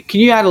can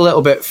you add a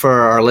little bit for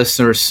our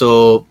listeners?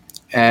 So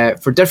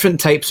for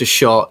different types of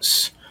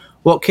shots,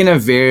 what kind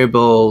of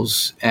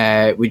variables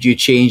would you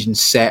change in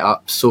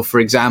setup? So, for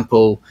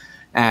example,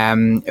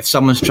 if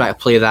someone's trying to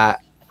play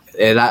that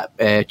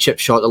chip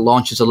shot that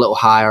launches a little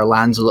higher,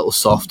 lands a little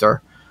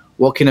softer,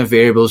 what kind of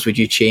variables would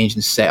you change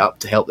in setup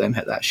to help them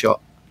hit that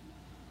shot?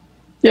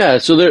 Yeah,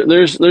 so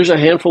there's a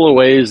handful of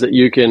ways that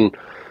you can,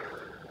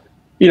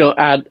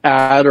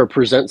 add or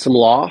present some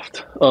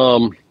loft.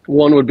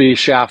 One would be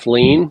shaft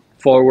lean,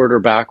 forward or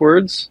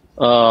backwards.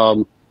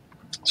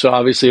 So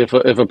obviously, if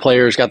a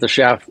player's got the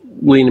shaft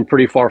leaning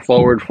pretty far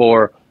forward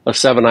for a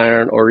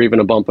 7-iron or even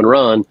a bump and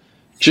run,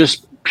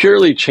 just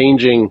purely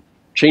changing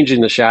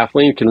the shaft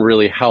lean can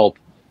really help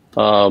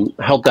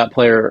that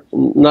player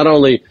not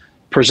only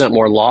present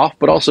more loft,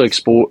 but also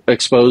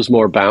expose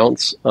more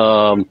bounce.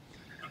 So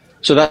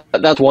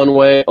that's one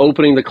way.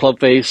 Opening the club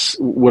face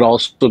would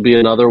also be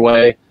another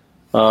way.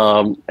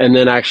 And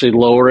then actually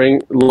lowering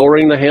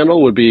the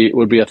handle would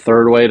be a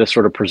third way to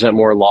sort of present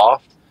more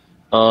loft.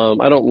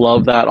 I don't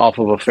love that off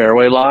of a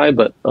fairway lie,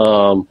 but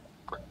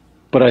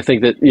I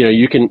think that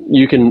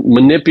you can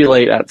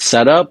manipulate at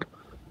setup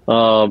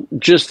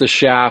just the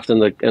shaft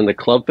and the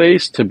club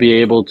face to be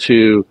able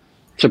to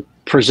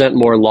present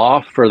more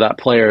loft for that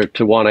player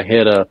to want to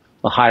hit a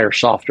higher,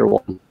 softer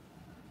one.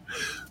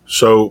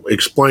 So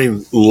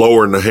explain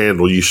lowering the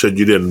handle. You said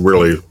you didn't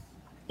really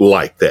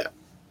like that.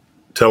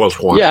 Tell us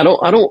why. Yeah, I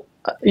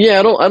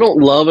don't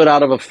love it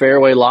out of a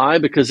fairway lie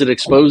because it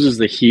exposes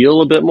the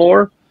heel a bit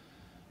more.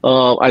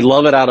 I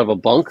love it out of a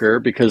bunker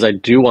because I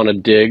do want to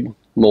dig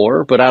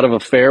more, but out of a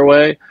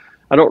fairway,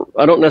 I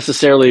don't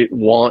necessarily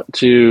want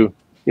to,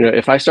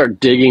 if I start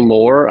digging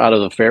more out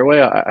of the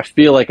fairway, I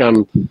feel like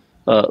I'm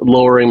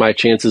lowering my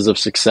chances of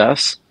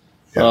success.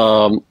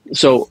 Yeah.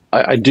 So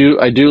I do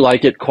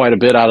like it quite a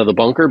bit out of the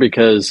bunker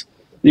because,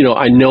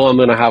 I know I'm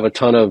going to have a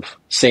ton of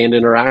sand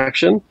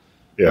interaction.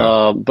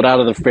 Yeah. But out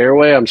of the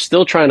fairway, I'm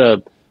still trying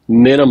to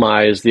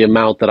minimize the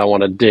amount that I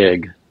want to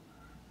dig.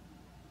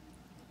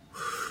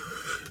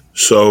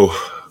 So,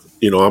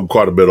 I'm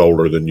quite a bit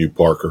older than you,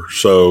 Parker.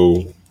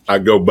 So I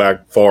go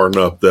back far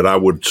enough that I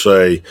would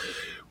say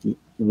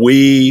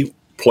we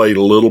played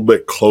a little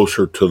bit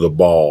closer to the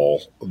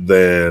ball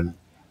than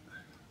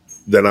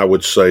I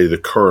would say the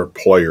current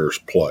players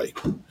play.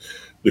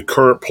 The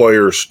current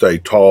players stay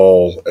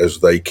tall as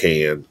they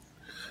can.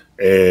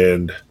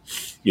 And,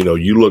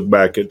 you look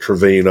back at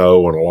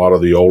Trevino and a lot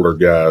of the older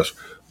guys,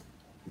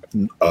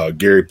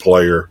 Gary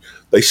Player,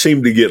 they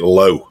seem to get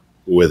low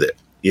with it.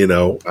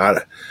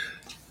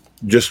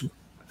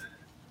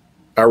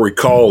 I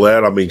recall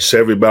that. I mean,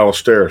 Seve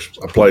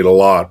Ballesteros, I played a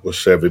lot with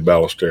Seve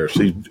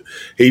Ballesteros.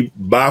 He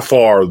by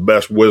far the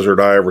best wizard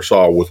I ever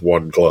saw with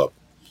one club.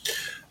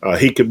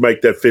 He could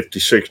make that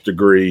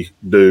 56-degree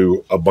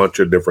do a bunch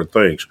of different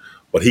things,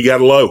 but he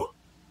got low.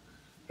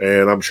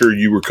 And I'm sure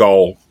you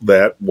recall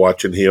that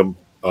watching him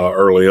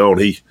early on.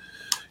 He,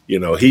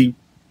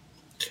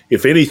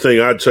 if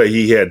anything, I'd say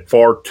he had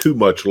far too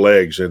much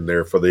legs in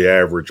there for the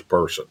average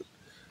person.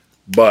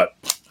 But,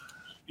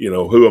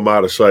 who am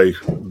I to say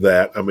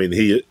that? I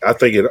mean, I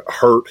think it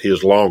hurt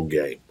his long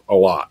game a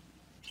lot.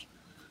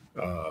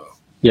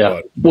 Yeah.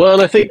 Well,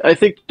 and I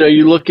think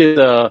you look at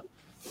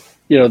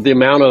the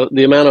amount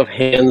of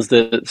hands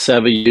that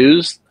Seve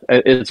used.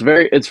 It's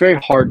very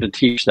hard to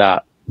teach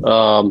that.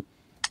 I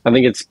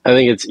think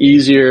it's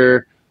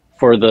easier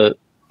for the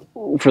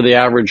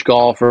average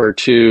golfer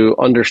to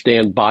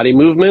understand body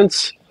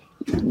movements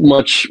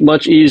much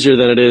easier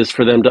than it is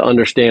for them to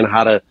understand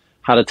how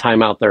to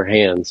time out their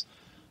hands.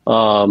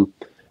 And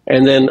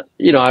then,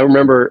 I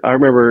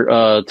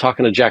remember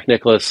talking to Jack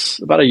Nicklaus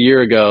about a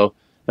year ago,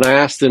 and I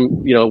asked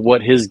him,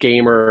 what his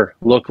gamer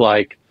looked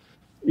like,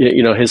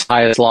 his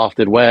highest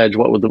lofted wedge,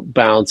 what would the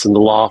bounce and the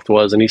loft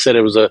was. And he said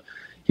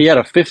he had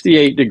a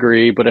 58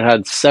 degree, but it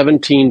had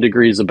 17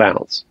 degrees of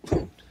bounce.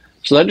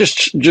 So that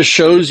just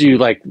shows you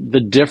like the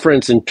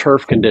difference in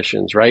turf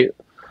conditions, right?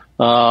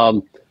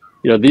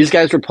 These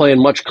guys were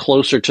playing much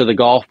closer to the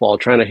golf ball,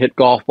 trying to hit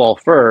golf ball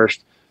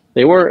first.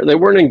 They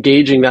weren't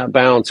engaging that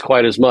bounce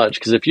quite as much,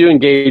 because if you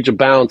engage a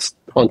bounce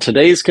on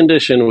today's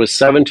condition with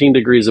 17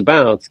 degrees of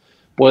bounce,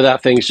 boy,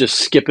 that thing's just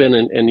skipping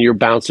and you're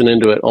bouncing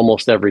into it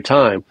almost every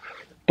time.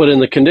 But in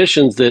the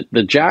conditions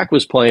that Jack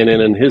was playing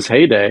in his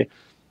heyday,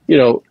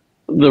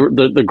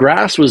 the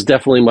grass was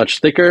definitely much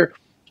thicker.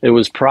 It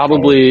was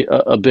probably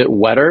a bit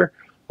wetter.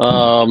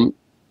 So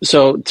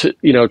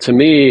to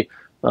me,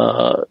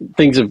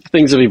 things have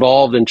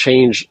evolved and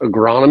changed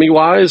agronomy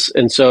wise,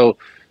 and so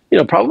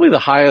probably the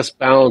highest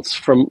bounce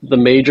from the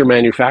major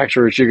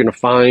manufacturers you're going to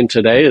find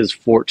today is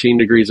 14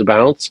 degrees of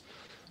bounce.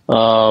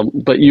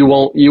 But you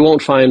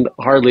won't find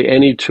hardly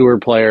any tour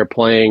player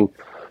playing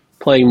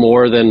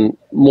more than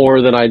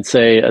I'd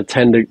say a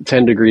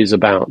 10 degrees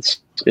of bounce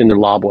in their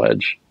lob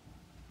wedge.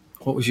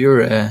 What was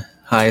your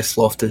highest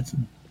lofted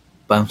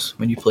bounce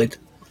when you played?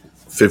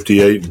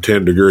 58 and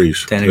 10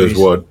 degrees, 10 degrees. Is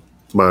what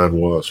mine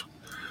was.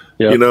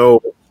 Yep.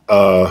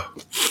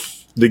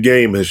 The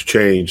game has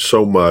changed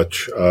so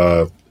much.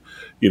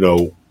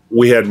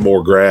 We had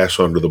more grass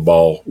under the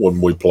ball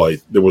when we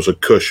played. There was a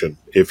cushion,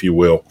 if you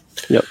will.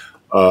 Yep.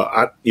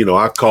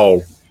 I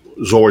call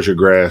Georgia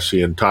grass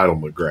the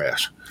entitlement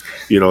grass.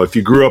 If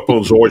you grew up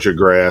on Georgia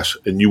grass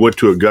and you went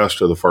to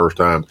Augusta the first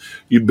time,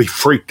 you'd be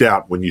freaked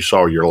out when you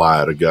saw your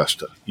lie at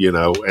Augusta,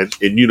 and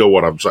you know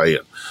what I'm saying.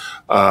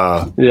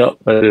 Yeah,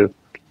 I do.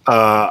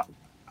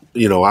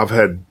 I've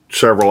had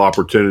several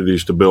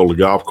opportunities to build a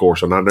golf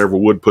course, and I never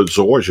would put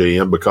Georgia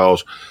in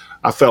because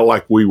I felt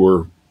like we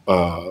were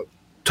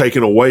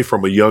taken away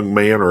from a young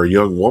man or a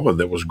young woman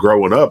that was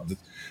growing up.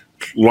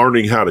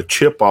 Learning how to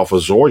chip off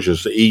of Georgia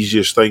is the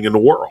easiest thing in the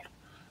world.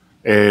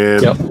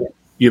 And,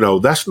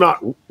 that's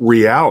not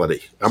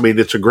reality. I mean,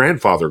 it's a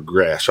grandfather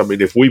grass. I mean,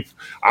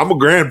 I'm a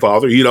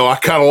grandfather, I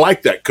kind of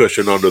like that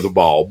cushion under the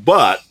ball,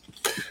 but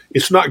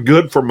it's not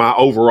good for my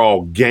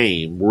overall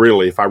game,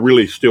 really, if I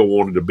really still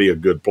wanted to be a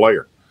good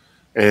player.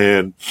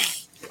 And,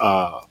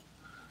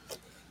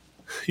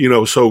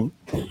 so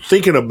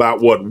thinking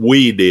about what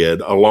we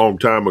did a long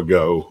time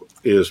ago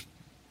is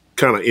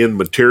kind of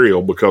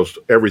immaterial because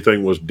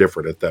everything was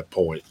different at that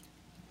point.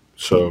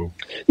 So,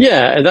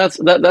 yeah, and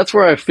that's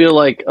where I feel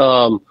like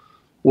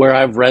where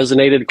I've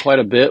resonated quite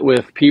a bit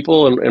with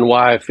people and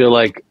why I feel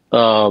like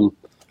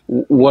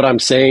what I'm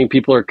saying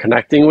people are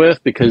connecting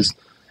with, because,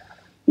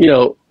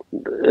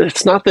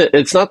 it's not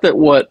that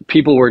what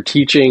people were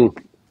teaching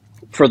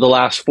for the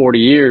last 40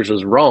 years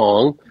is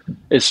wrong.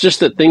 It's just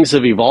that things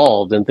have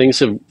evolved and things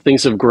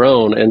have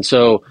grown. And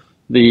so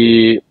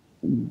the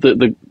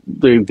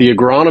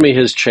agronomy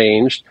has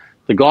changed.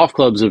 The golf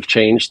clubs have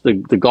changed.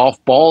 The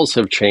golf balls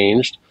have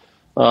changed.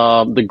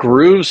 The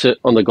grooves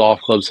on the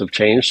golf clubs have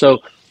changed. So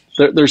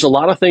there's a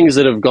lot of things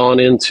that have gone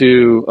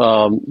into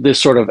this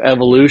sort of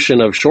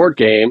evolution of short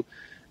game.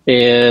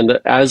 And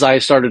as I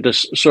started to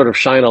sort of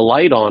shine a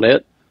light on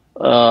it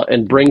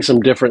and bring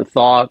some different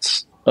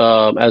thoughts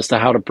as to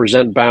how to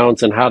present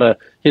bounce and how to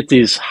hit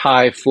these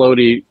high,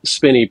 floaty,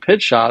 spinny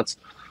pitch shots,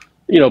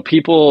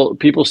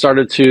 people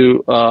started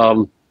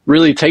to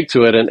really take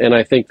to it, and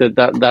I think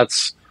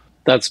that's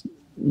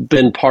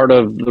been part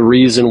of the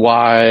reason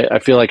why I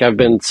feel like I've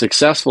been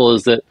successful,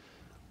 is that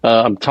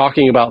I'm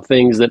talking about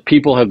things that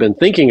people have been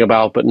thinking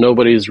about, but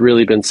nobody's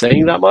really been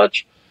saying that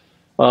much.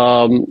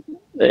 And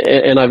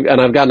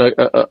I've gotten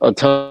a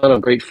ton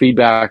of great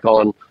feedback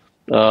on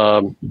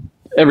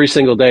every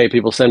single day.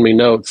 People send me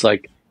notes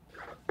like,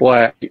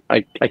 boy,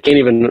 I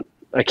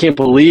can't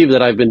believe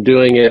that I've been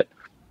doing it,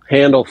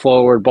 handle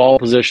forward, ball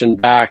position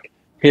back,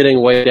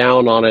 hitting way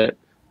down on it.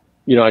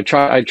 I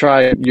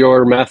tried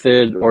your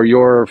method or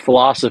your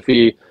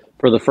philosophy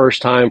for the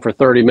first time for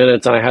 30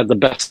 minutes, and I had the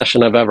best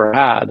session I've ever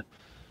had.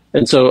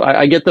 And so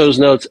I get those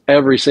notes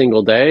every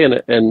single day,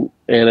 and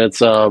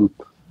it's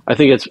I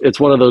think it's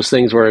one of those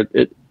things where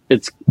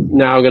it's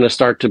now going to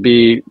start to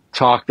be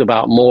talked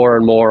about more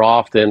and more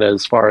often,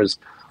 as far as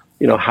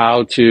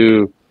how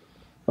to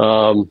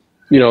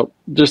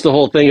just the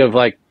whole thing of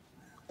like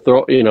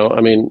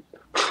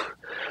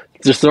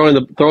just throwing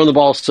the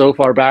ball so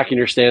far back in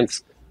your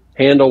stance,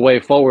 handle way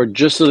forward,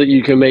 just so that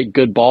you can make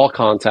good ball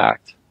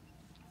contact.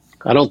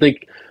 I don't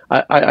think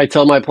I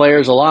tell my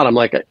players a lot. I'm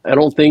like, I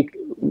don't think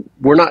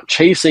we're not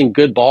chasing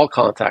good ball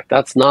contact.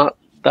 That's not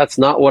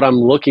what I'm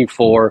looking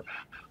for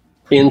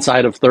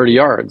inside of 30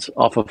 yards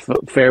off of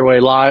fairway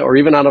lie or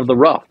even out of the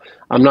rough.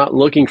 I'm not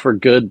looking for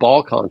good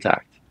ball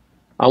contact.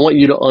 I want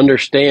you to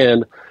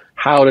understand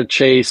how to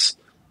chase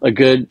a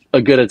good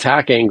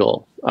attack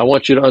angle. I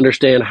want you to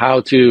understand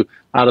how to,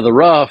 out of the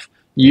rough,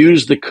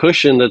 use the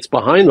cushion that's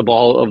behind the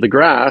ball of the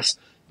grass,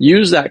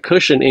 use that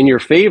cushion in your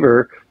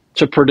favor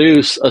to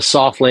produce a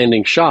soft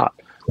landing shot.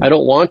 I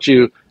don't want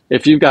you,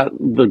 if you've got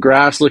the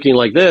grass looking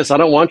like this, I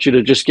don't want you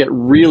to just get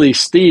really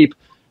steep,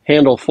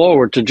 handle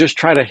forward, to just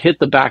try to hit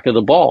the back of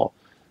the ball.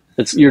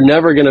 You're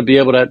never going to be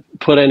able to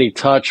put any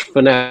touch,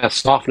 finesse,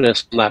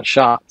 softness on that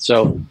shot.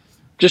 So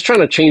just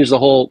trying to change the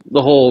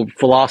whole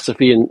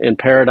philosophy and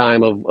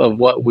paradigm of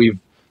what we've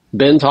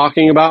been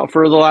talking about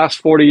for the last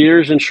 40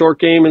 years in short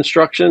game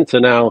instruction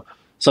to now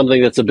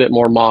something that's a bit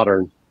more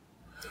modern.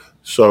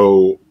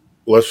 So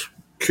let's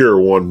cure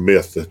one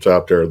myth that's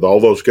out there. All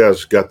those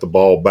guys got the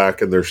ball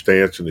back in their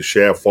stance and the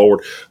shaft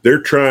forward.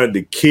 They're trying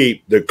to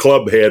keep the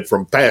club head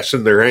from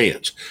passing their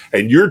hands,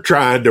 and you're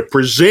trying to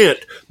present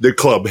the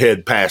club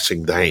head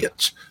passing the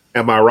hands.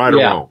 Am I right or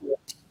wrong?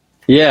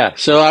 Yeah.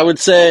 So I would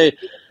say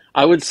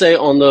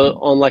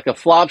on like a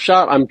flop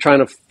shot, I'm trying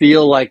to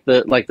feel like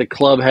the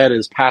club head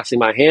is passing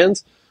my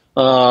hands.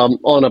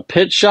 On a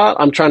pitch shot,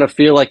 I'm trying to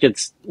feel like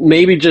it's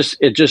maybe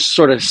it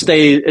sort of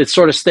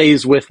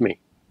stays with me.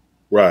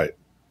 Right.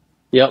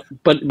 Yep.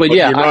 But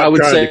yeah, you're not I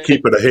would trying say to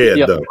keep it ahead,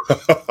 yep.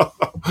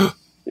 though.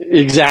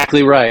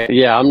 Exactly right.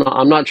 Yeah,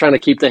 I'm not trying to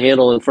keep the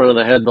handle in front of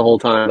the head the whole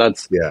time.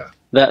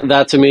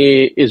 That to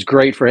me is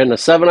great for hitting a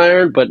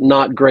 7-iron, but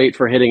not great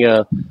for hitting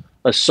a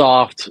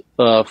soft,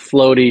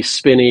 floaty,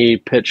 spinny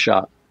pitch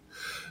shot.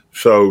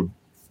 So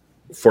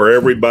for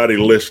everybody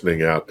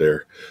listening out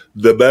there,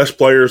 the best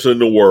players in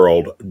the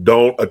world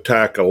don't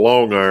attack a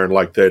long iron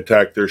like they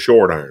attack their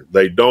short iron.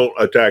 They don't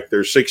attack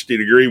their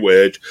 60-degree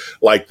wedge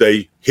like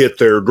they hit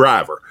their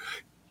driver.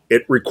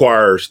 It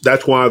requires,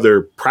 that's why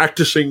they're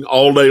practicing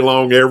all day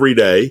long every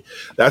day.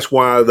 That's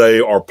why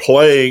they are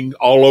playing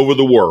all over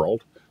the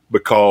world,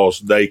 because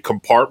they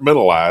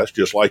compartmentalize,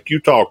 just like you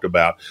talked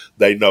about.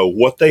 They know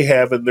what they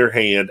have in their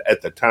hand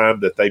at the time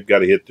that they've got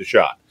to hit the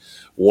shot.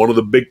 One of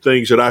the big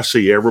things that I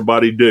see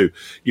everybody do,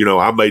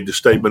 I made the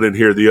statement in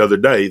here the other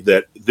day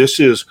that this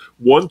is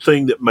one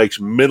thing that makes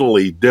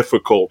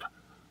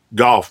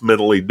golf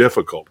mentally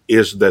difficult,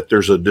 is that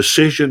there's a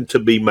decision to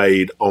be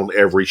made on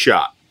every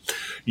shot.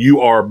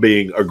 You are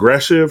being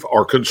aggressive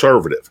or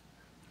conservative.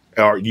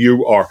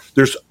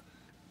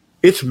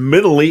 It's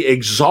mentally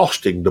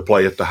exhausting to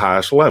play at the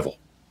highest level.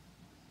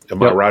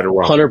 Am I right or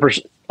wrong?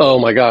 100%. Oh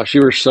my gosh,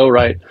 you were so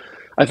right.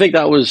 I think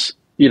that was,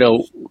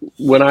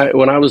 when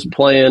I was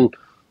playing,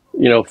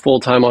 full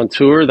time on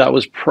tour, that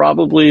was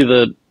probably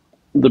the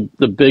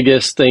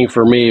biggest thing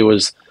for me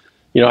was,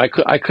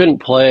 I couldn't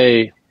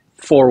play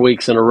 4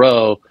 weeks in a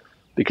row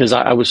because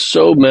I was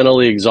so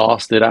mentally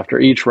exhausted after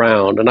each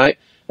round, and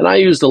I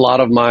used a lot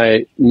of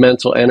my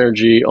mental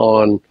energy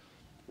on,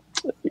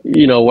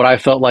 what I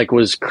felt like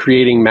was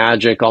creating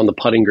magic on the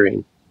putting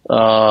green.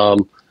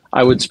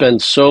 I would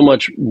spend so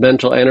much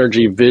mental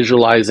energy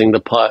visualizing the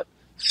putt,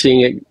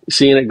 seeing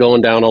it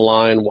going down a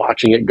line,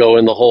 watching it go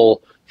in the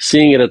hole,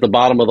 seeing it at the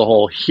bottom of the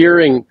hole,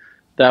 hearing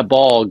that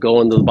ball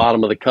go into the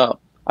bottom of the cup.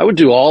 I would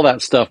do all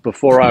that stuff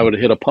before I would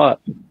hit a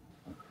putt.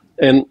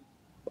 And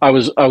I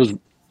was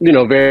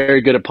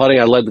very good at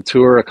putting. I led the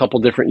tour a couple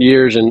different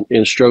years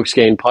in strokes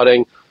gained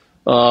putting.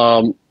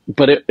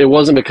 But it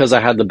wasn't because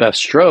I had the best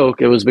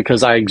stroke. It was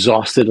because I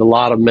exhausted a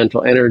lot of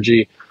mental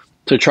energy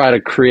to try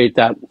to create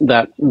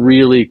that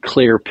really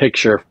clear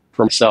picture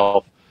for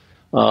myself.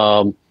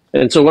 And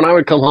so when I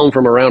would come home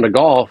from a round of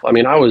golf,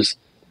 it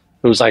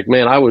was like,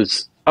 man, I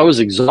was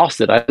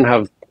exhausted. I didn't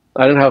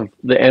have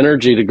the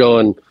energy to go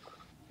and,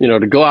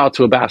 to go out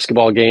to a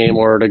basketball game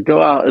or to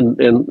go out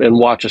and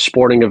watch a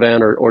sporting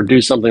event or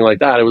do something like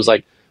that. It was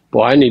like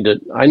boy, I need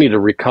to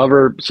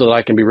recover so that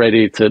I can be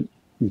ready to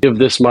give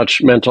this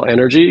much mental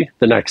energy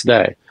the next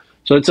day.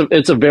 So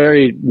it's a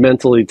very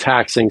mentally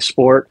taxing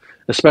sport,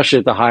 especially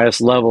at the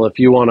highest level. If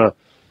you want to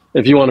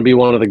be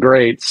one of the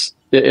greats,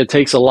 it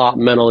takes a lot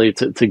mentally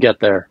to get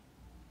there.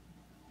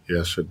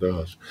 Yes, it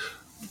does.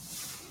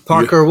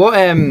 Parker,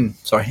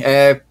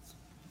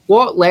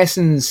 what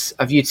lessons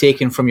have you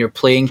taken from your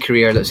playing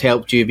career that's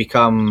helped you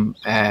become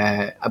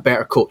a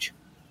better coach?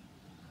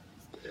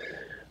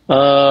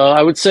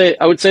 I would say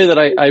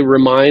that I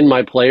remind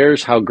my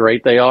players how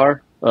great they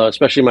are,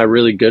 especially my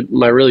really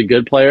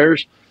good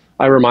players.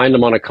 I remind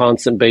them on a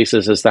constant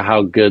basis as to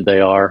how good they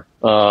are.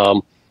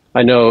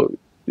 I know,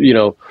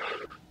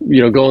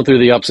 going through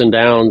the ups and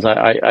downs,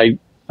 I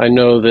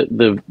know that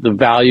the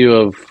value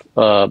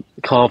of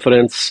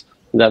confidence,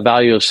 that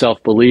value of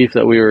self-belief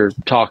that we were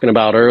talking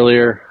about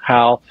earlier,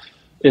 how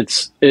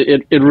it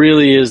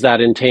really is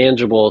that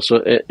intangible.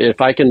 So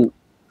if I can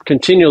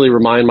continually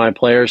remind my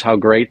players how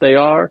great they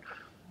are,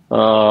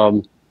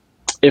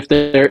 if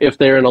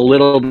they're in a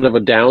little bit of a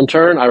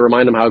downturn, I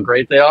remind them how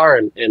great they are,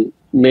 and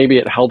maybe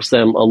it helps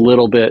them a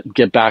little bit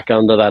get back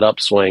onto that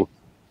upswing.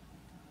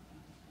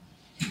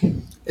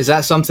 Is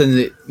that something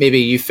that maybe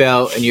you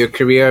felt in your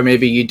career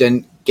maybe you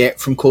didn't get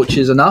from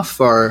coaches enough,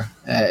 or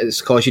it's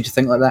caused you to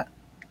think like that?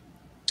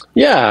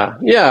 Yeah.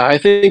 I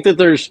think that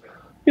there's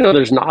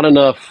not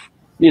enough.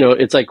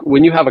 It's like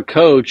when you have a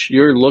coach,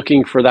 you're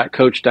looking for that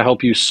coach to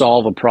help you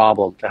solve a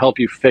problem, to help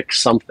you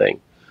fix something.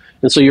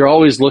 And so you're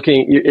always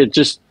looking, it's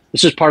just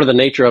part of the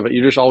nature of it.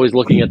 You're just always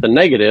looking at the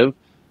negative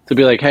to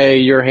be like, hey,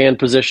 your hand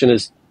position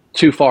is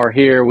too far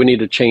here. We need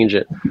to change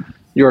it.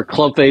 Your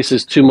club face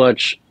is too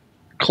much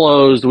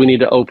closed. We need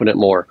to open it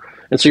more.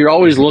 And so you're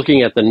always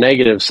looking at the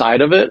negative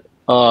side of it.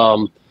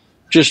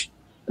 Just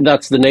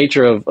that's the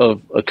nature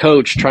of a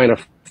coach trying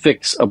to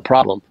fix a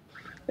problem.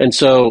 And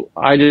so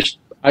I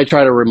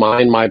try to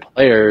remind my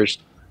players,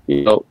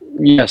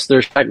 yes,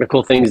 there's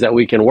technical things that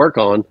we can work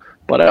on,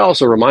 but I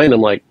also remind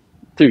them, like,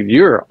 dude,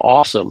 you're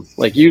awesome.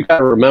 Like, you got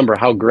to remember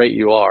how great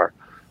you are,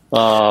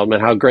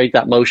 and how great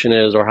that motion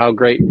is, or how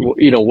great,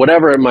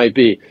 whatever it might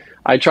be.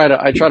 I try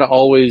to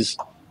always,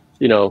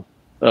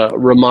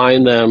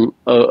 remind them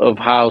of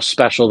how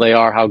special they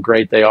are, how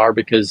great they are,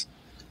 because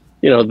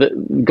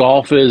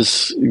golf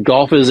is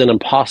an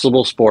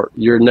impossible sport.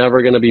 You're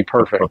never going to be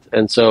perfect.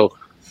 And so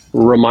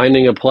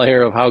reminding a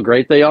player of how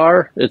great they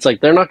are, it's like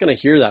they're not going to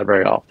hear that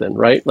very often,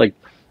 right? Like,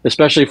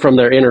 especially from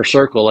their inner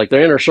circle. Like,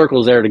 their inner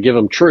circle is there to give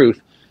them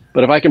truth.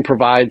 But if I can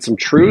provide some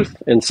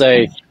truth and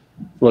say,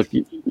 look,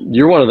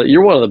 you're one of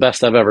the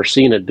best I've ever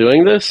seen at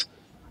doing this,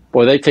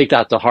 boy, they take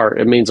that to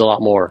heart. It means a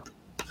lot more.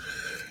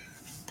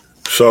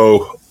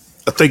 So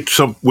I think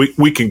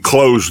we can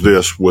close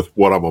this with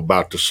what I'm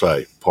about to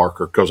say,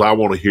 Parker, because I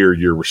want to hear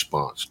your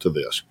response to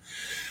this.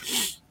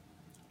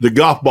 The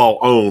golf ball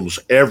owns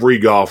every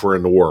golfer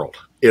in the world.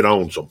 It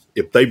owns them.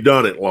 If they've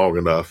done it long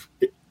enough,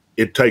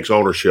 it takes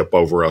ownership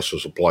over us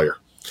as a player.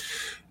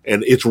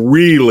 And it's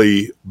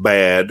really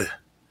bad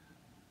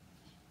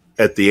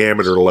at the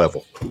amateur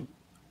level.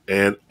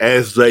 And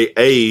as they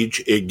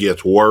age, it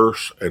gets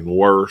worse and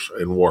worse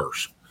and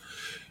worse.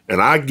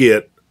 And I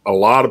get a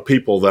lot of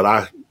people that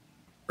I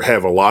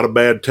have a lot of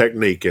bad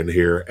technique in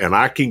here, and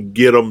I can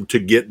get them to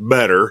get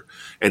better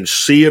and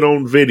see it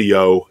on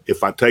video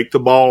if I take the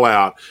ball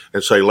out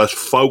and say, let's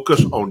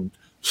focus on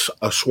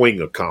a swing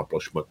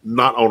accomplishment,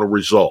 not on a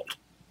result.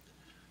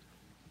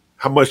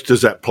 How much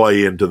does that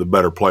play into the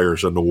better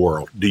players in the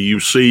world? Do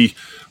you see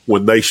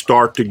when they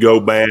start to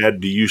go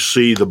bad, do you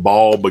see the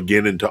ball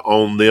beginning to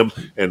own them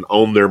and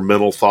own their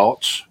mental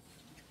thoughts?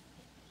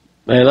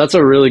 Man, that's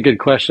a really good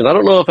question. I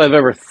don't know if I've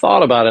ever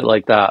thought about it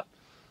like that.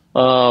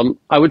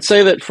 I would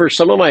say that for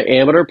some of my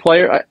amateur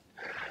players,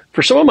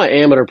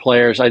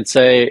 I'd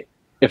say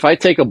if I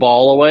take a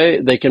ball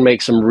away, they can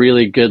make some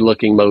really good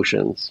looking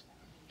motions.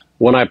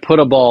 When I put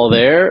a ball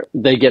there,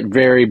 they get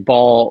very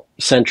ball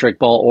centric,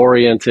 ball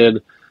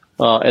oriented,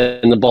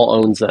 and the ball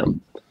owns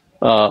them.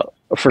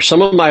 For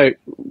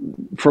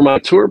my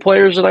tour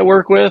players that I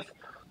work with,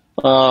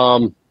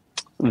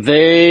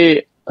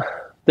 they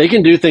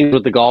can do things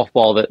with the golf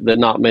ball that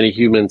not many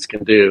humans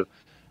can do.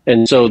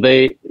 And so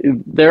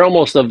they're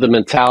almost of the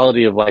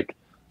mentality of, like,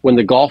 when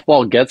the golf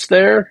ball gets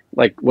there,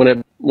 like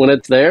when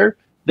it's there,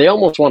 they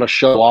almost want to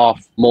show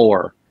off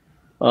more.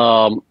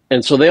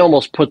 And so they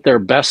almost put their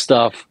best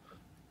stuff.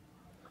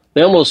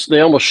 They almost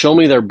show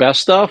me their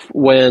best stuff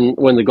when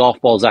the golf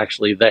ball is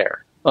actually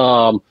there.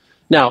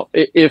 Now,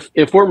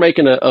 if we're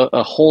making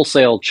a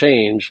wholesale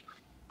change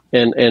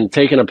and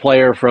taking a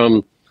player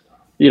from,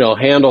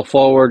 handle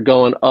forward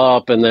going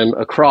up and then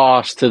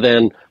across to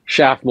then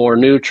shaft more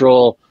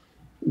neutral,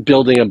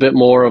 building a bit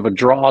more of a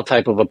draw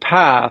type of a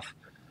path,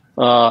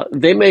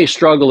 they may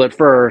struggle at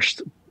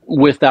first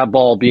with that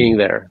ball being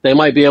there. They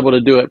might be able to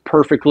do it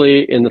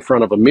perfectly in the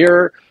front of a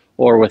mirror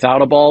or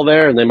without a ball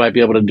there, and they might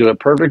be able to do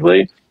it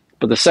perfectly.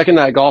 But the second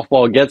that golf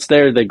ball gets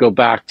there, they go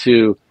back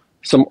to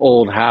some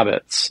old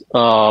habits.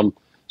 So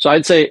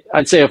I'd say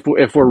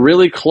if we're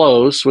really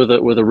close with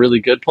a really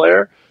good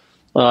player,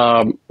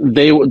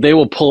 they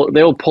will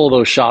pull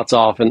those shots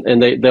off,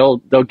 and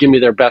they'll give me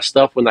their best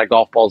stuff when that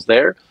golf ball's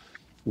there.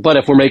 But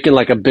if we're making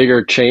like a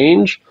bigger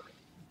change,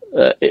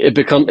 it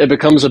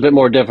becomes a bit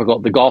more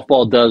difficult. The golf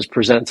ball does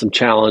present some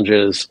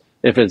challenges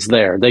if it's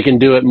there. They can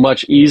do it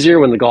much easier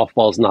when the golf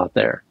ball's not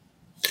there.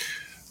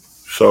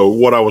 So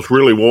what I was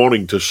really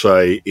wanting to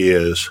say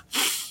is,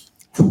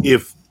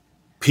 if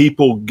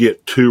people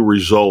get too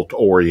result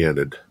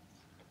oriented,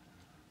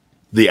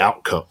 the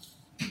outcome,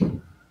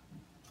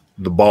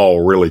 the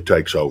ball really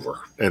takes over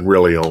and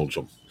really owns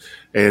them.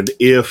 And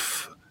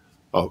if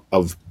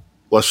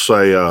let's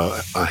say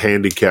a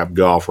handicapped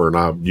golfer,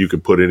 and you can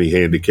put any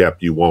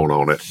handicap you want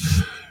on it,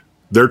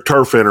 their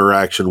turf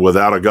interaction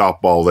without a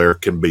golf ball there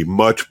can be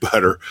much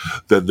better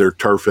than their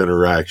turf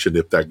interaction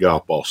if that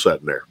golf ball's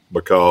sitting there,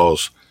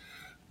 because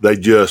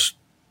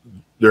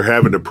they're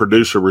having to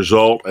produce a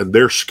result, and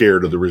they're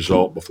scared of the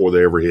result before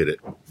they ever hit it,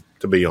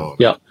 to be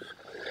honest. Yeah.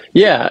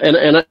 Yeah,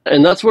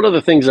 and that's one of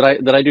the things that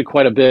I do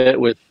quite a bit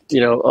with.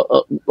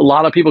 A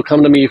lot of people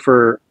come to me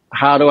for,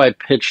 how do I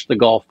pitch the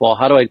golf ball?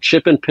 How do I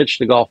chip and pitch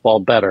the golf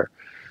ball better?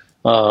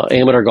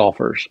 Amateur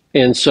golfers.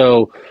 And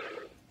so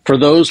for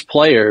those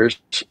players,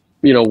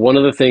 one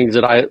of the things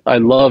that I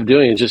love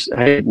doing is just,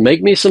 hey,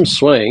 make me some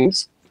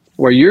swings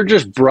where you're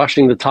just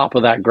brushing the top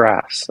of that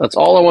grass. That's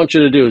all I want you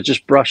to do, is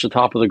just brush the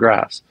top of the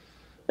grass.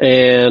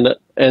 And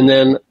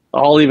then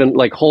I'll even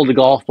like hold the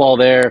golf ball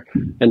there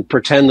and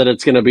pretend that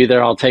it's going to be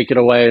there. I'll take it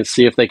away and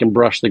see if they can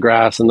brush the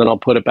grass, and then I'll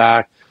put it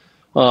back.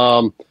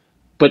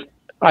 But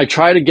I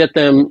try to get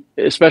them,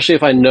 especially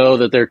if I know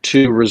that they're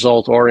too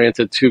result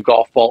oriented, too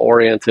golf ball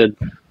oriented.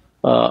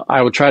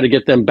 I would try to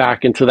get them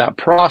back into that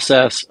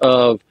process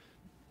of,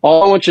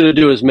 all I want you to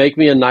do is make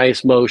me a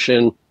nice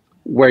motion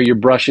where you're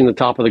brushing the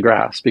top of the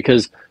grass,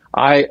 because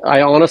I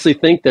honestly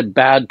think that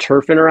bad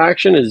turf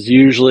interaction is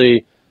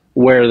usually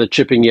where the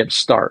chipping yips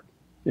start.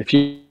 If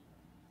you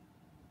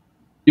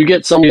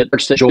get somebody that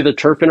starts to enjoy the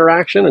turf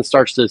interaction and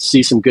starts to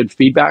see some good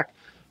feedback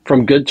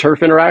from good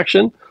turf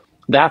interaction,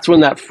 that's when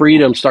that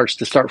freedom starts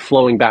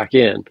flowing back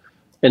in.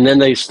 And then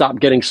they stop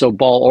getting so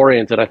ball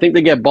oriented. I think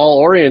they get ball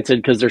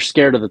oriented because they're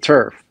scared of the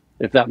turf,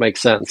 if that makes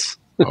sense.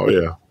 Oh,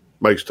 yeah.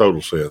 Makes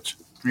total sense.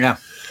 Yeah.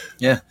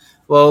 Yeah.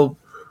 Well,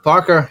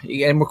 Parker, you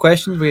got any more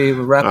questions? We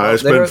wrap up.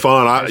 It's been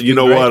fun.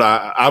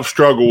 I've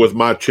struggled with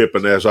my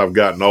chipping as I've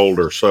gotten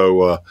older,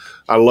 so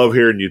I love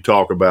hearing you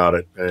talk about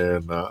it.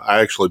 And I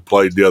actually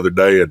played the other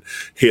day and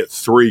hit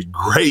 3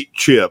 great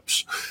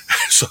chips.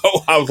 So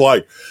I was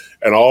like,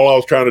 and all I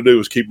was trying to do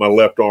was keep my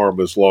left arm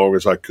as long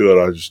as I could.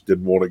 I just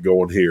didn't want it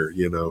going here,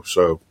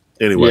 So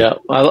anyway, yeah.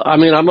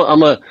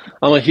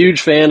 I'm a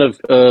huge fan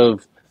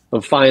of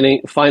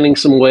finding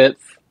some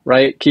width,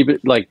 right? Keep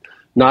it like,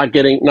 not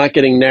getting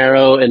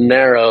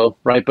narrow,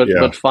 right?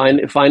 But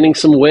finding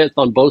some width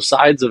on both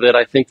sides of it.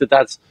 I think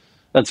that's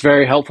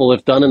very helpful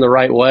if done in the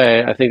right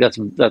way. I think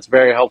that's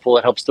very helpful.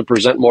 It helps to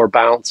present more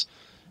bounce,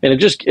 and it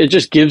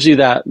just gives you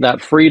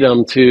that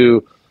freedom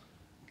to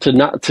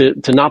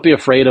not be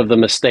afraid of the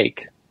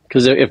mistake.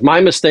 Because if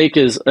my mistake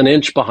is an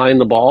inch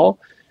behind the ball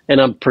and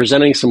I'm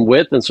presenting some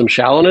width and some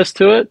shallowness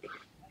to it,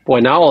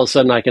 boy, now all of a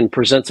sudden I can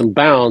present some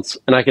bounce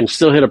and I can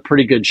still hit a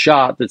pretty good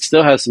shot that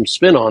still has some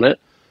spin on it,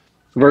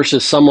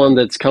 versus someone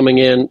that's coming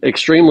in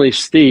extremely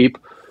steep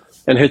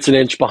and hits an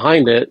inch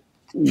behind it.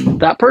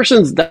 That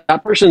person's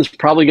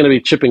probably going to be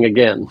chipping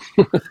again.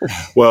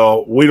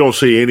 Well, we don't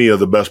see any of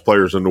the best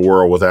players in the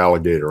world with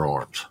alligator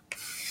arms.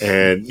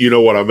 And you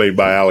know what I mean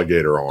by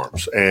alligator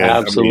arms. And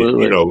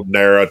absolutely.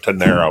 Narrow to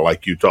narrow,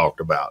 like you talked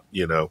about,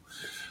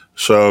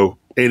 So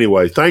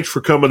anyway, thanks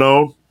for coming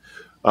on.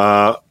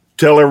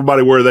 Tell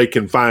everybody where they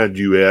can find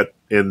you at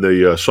in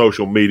the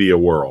social media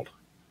world.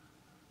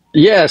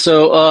 Yeah,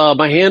 so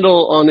my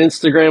handle on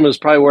Instagram is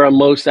probably where I'm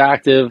most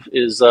active,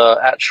 is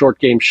at Short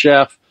Game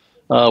Chef.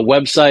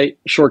 Website,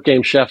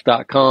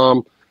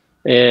 shortgamechef.com.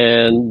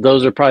 And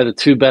those are probably the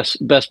 2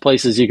 best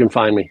places you can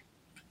find me.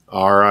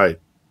 All right.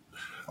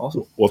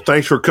 Awesome. Well,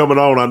 thanks for coming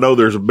on. I know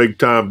there's a big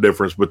time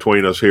difference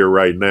between us here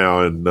right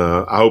now, and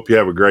I hope you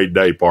have a great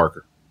day,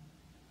 Parker.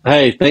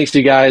 Hey, thanks,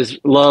 you guys.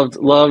 Loved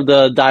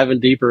diving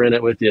deeper in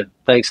it with you.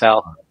 Thanks,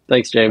 Hal.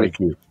 Thanks, Jamie. Thank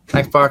you.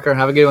 Thanks, Parker.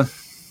 Have a good one.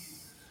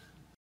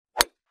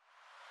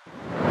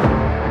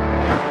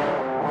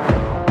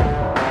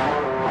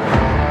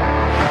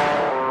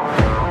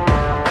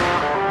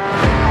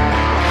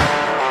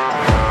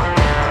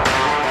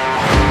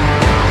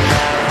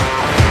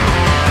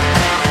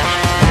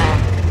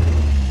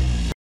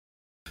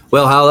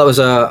 Well, Hal, that was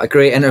a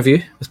great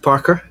interview with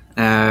Parker.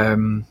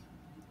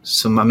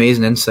 Some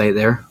amazing insight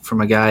there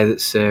from a guy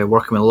that's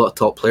working with a lot of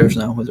top players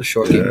now with a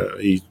short game.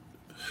 He's,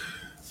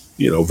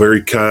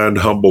 very kind,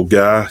 humble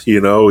guy.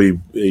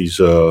 He's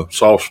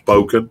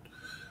soft-spoken.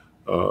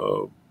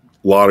 A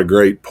lot of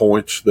great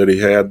points that he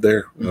had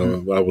there.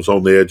 I was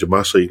on the edge of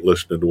my seat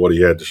listening to what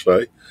he had to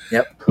say.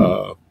 Yep.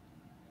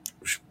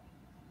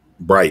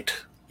 Bright.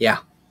 Yeah.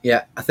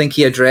 I think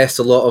he addressed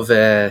a lot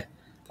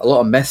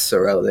of myths that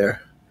are out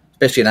there,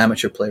 especially in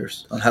amateur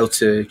players, on how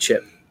to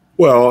chip.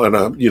 Well,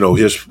 and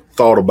his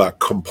thought about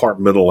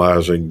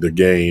compartmentalizing the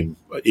game,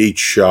 each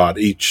shot,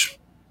 each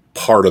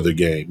part of the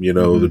game.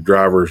 The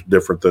driver is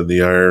different than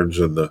the irons,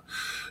 and the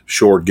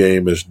short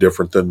game is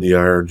different than the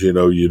irons.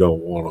 You don't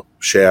want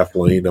to shaft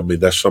lean. I mean,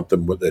 that's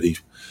something that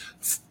he's,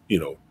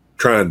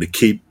 trying to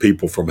keep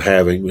people from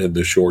having in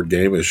the short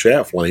game is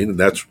shaft lean, and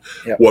that's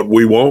what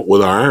we want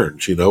with our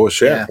irons. A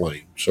shaft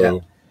lean.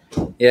 So.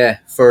 Yeah,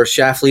 for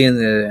shaft lean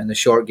in the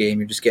short game,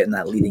 you're just getting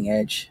that leading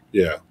edge.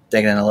 Yeah.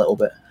 Digging in a little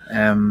bit.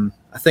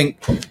 I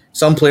think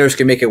some players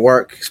can make it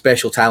work,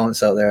 special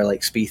talents out there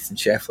like Spieth and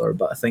Scheffler,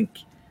 but I think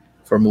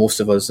for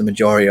most of us, the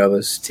majority of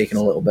us, taking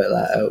a little bit of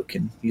that out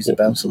can use the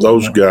bounce a little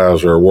Those more.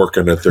 guys are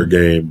working at their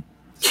game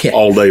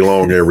all day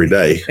long, every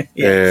day.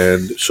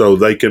 And so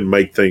they can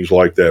make things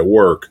like that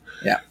work.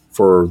 Yeah.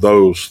 For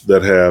those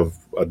that have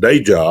a day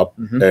job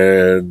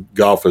and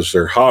golf is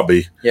their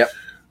hobby,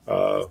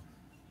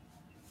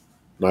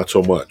 not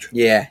so much.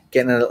 Yeah,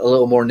 getting a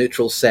little more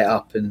neutral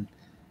setup and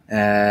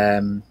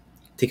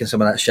taking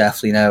some of that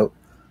shaft lean out.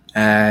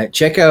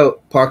 Check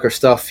out Parker's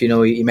stuff.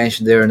 He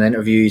mentioned there in the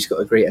interview, he's got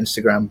a great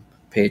Instagram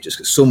page. It's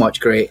got so much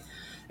great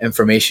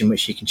information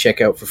which you can check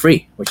out for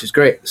free, which is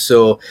great.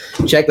 So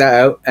check that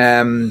out.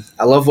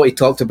 I love what he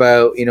talked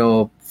about,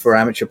 for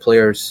amateur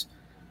players,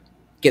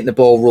 getting the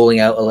ball rolling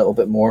out a little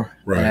bit more.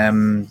 Right.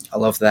 I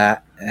love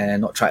that.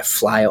 And not try to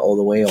fly it all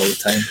the way all the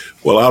time.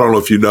 Well, I don't know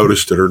if you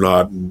noticed it or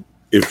not. And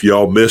if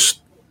y'all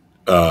missed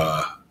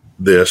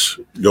this,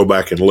 go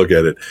back and look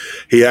at it.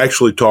 He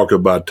actually talked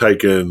about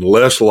taking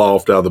less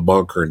loft out of the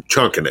bunker and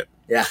chunking it.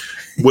 Yeah.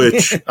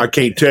 Which I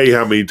can't tell you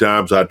how many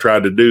times I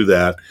tried to do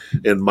that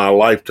in my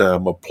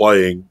lifetime of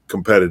playing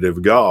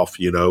competitive golf.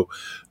 You're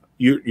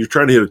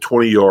trying to hit a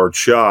 20-yard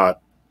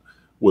shot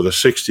with a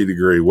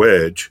 60-degree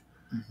wedge,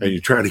 and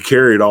you're trying to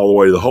carry it all the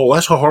way to the hole.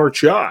 That's a hard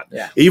shot,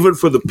 even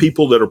for the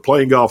people that are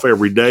playing golf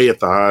every day at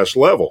the highest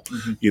level.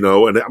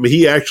 And I mean,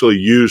 he actually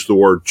used the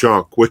word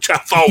chunk, which I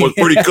thought was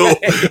pretty cool.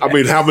 I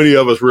mean, how many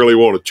of us really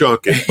want to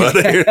chunk it?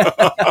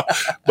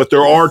 But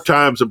there are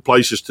times and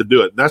places to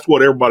do it. And that's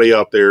what everybody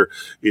out there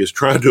is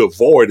trying to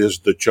avoid, is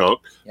the chunk.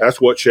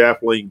 That's what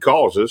shaft lean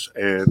causes.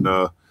 And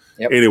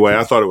anyway,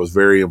 I thought it was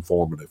very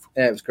informative.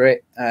 Yeah, it was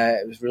great.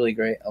 It was really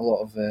great. I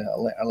learned a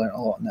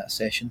lot in that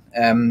session.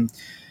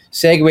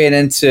 Segueing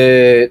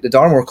into the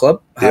Dartmoor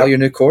Club, Hal, your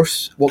new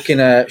course. What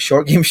kind of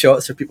short game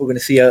shots are people going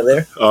to see out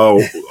there?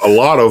 Oh, a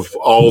lot of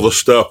all the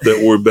stuff that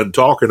we've been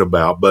talking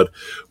about, but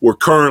we're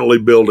currently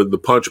building the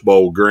Punch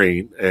Bowl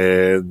green,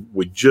 and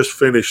we just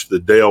finished the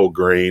Dale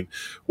green,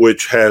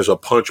 which has a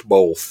Punch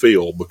Bowl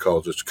feel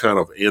because it's kind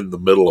of in the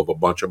middle of a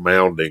bunch of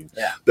mounding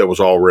that was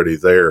already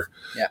there.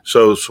 Yeah.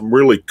 So some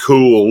really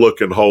cool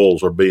looking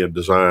holes are being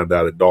designed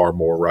out at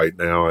Dartmoor right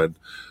now, and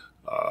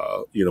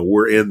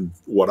we're in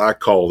what I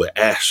call the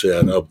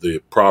asset of the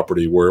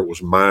property where it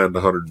was mined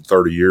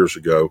 130 years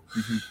ago.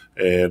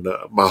 And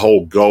my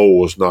whole goal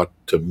was not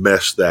to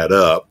mess that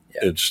up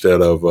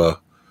instead of, going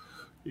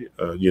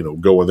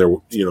there,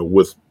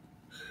 with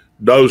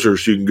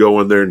dozers, you can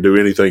go in there and do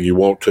anything you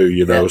want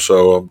to,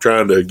 So I'm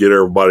trying to get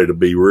everybody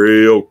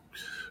to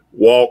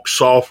walk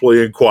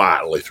softly and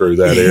quietly through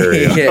that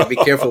area. Be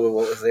careful with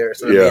what was there.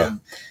 It's an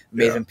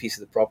amazing piece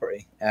of the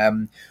property.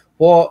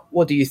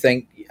 What do you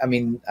think? I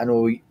mean, I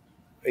know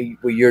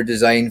with your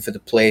design for the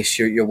place,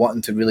 you're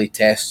wanting to really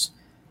test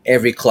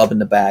every club in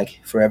the bag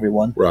for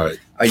everyone. Right.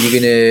 Are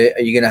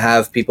you gonna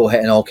have people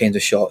hitting all kinds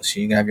of shots?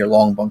 You're gonna have your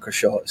long bunker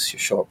shots, your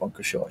short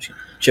bunker shots, your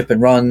chip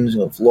and runs,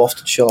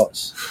 lofted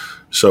shots.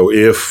 So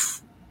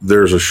if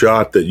there's a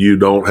shot that you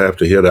don't have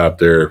to hit out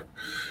there,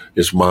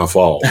 it's my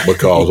fault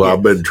because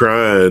I've been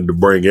trying to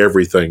bring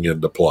everything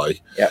into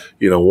play. Yep.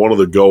 One of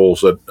the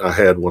goals that I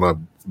had when I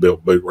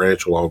built Boot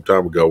Ranch a long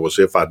time ago was,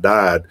 if I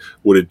died,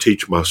 would it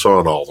teach my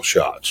son all the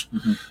shots?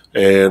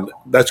 And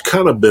that's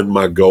kind of been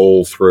my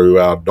goal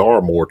throughout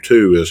Dartmoor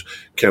too, is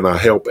can I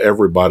help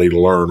everybody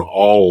learn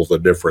all the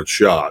different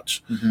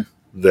shots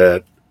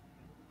that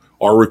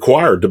are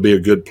required to be a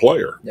good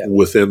player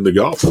within the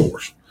golf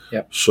course.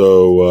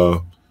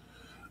 So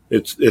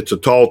it's a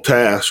tall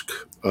task,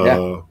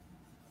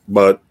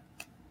 but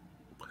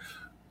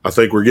I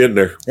think we're getting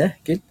there. Yeah,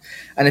 good.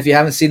 And if you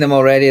haven't seen them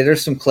already,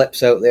 there's some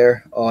clips out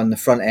there on the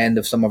front end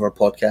of some of our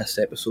podcast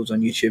episodes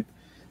on YouTube,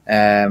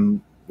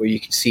 where you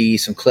can see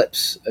some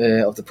clips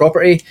of the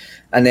property.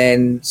 And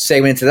then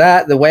segueing into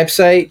that, the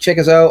website, check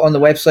us out on the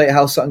website,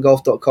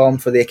 halsuttongolf.com,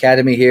 for the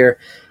academy here.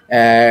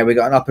 We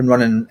got an up and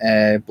running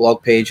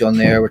blog page on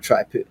there. We're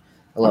trying to put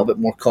a little bit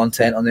more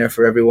content on there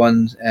for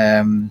everyone.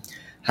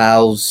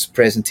 Hal's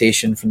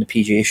presentation from the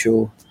PGA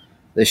show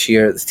this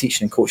year, the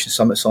Teaching and Coaching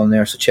Summit's on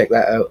there, so check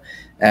that out.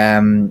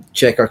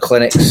 Check our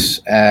clinics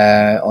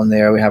on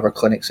there. We have our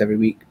clinics every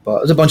week, but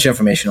there's a bunch of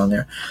information on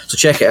there, so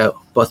check it out.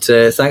 But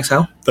thanks,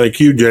 Hal. Thank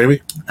you,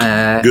 Jamie.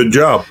 Good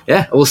job.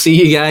 Yeah, we'll see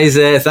you guys.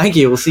 Thank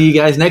you. We'll see you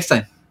guys next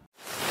time.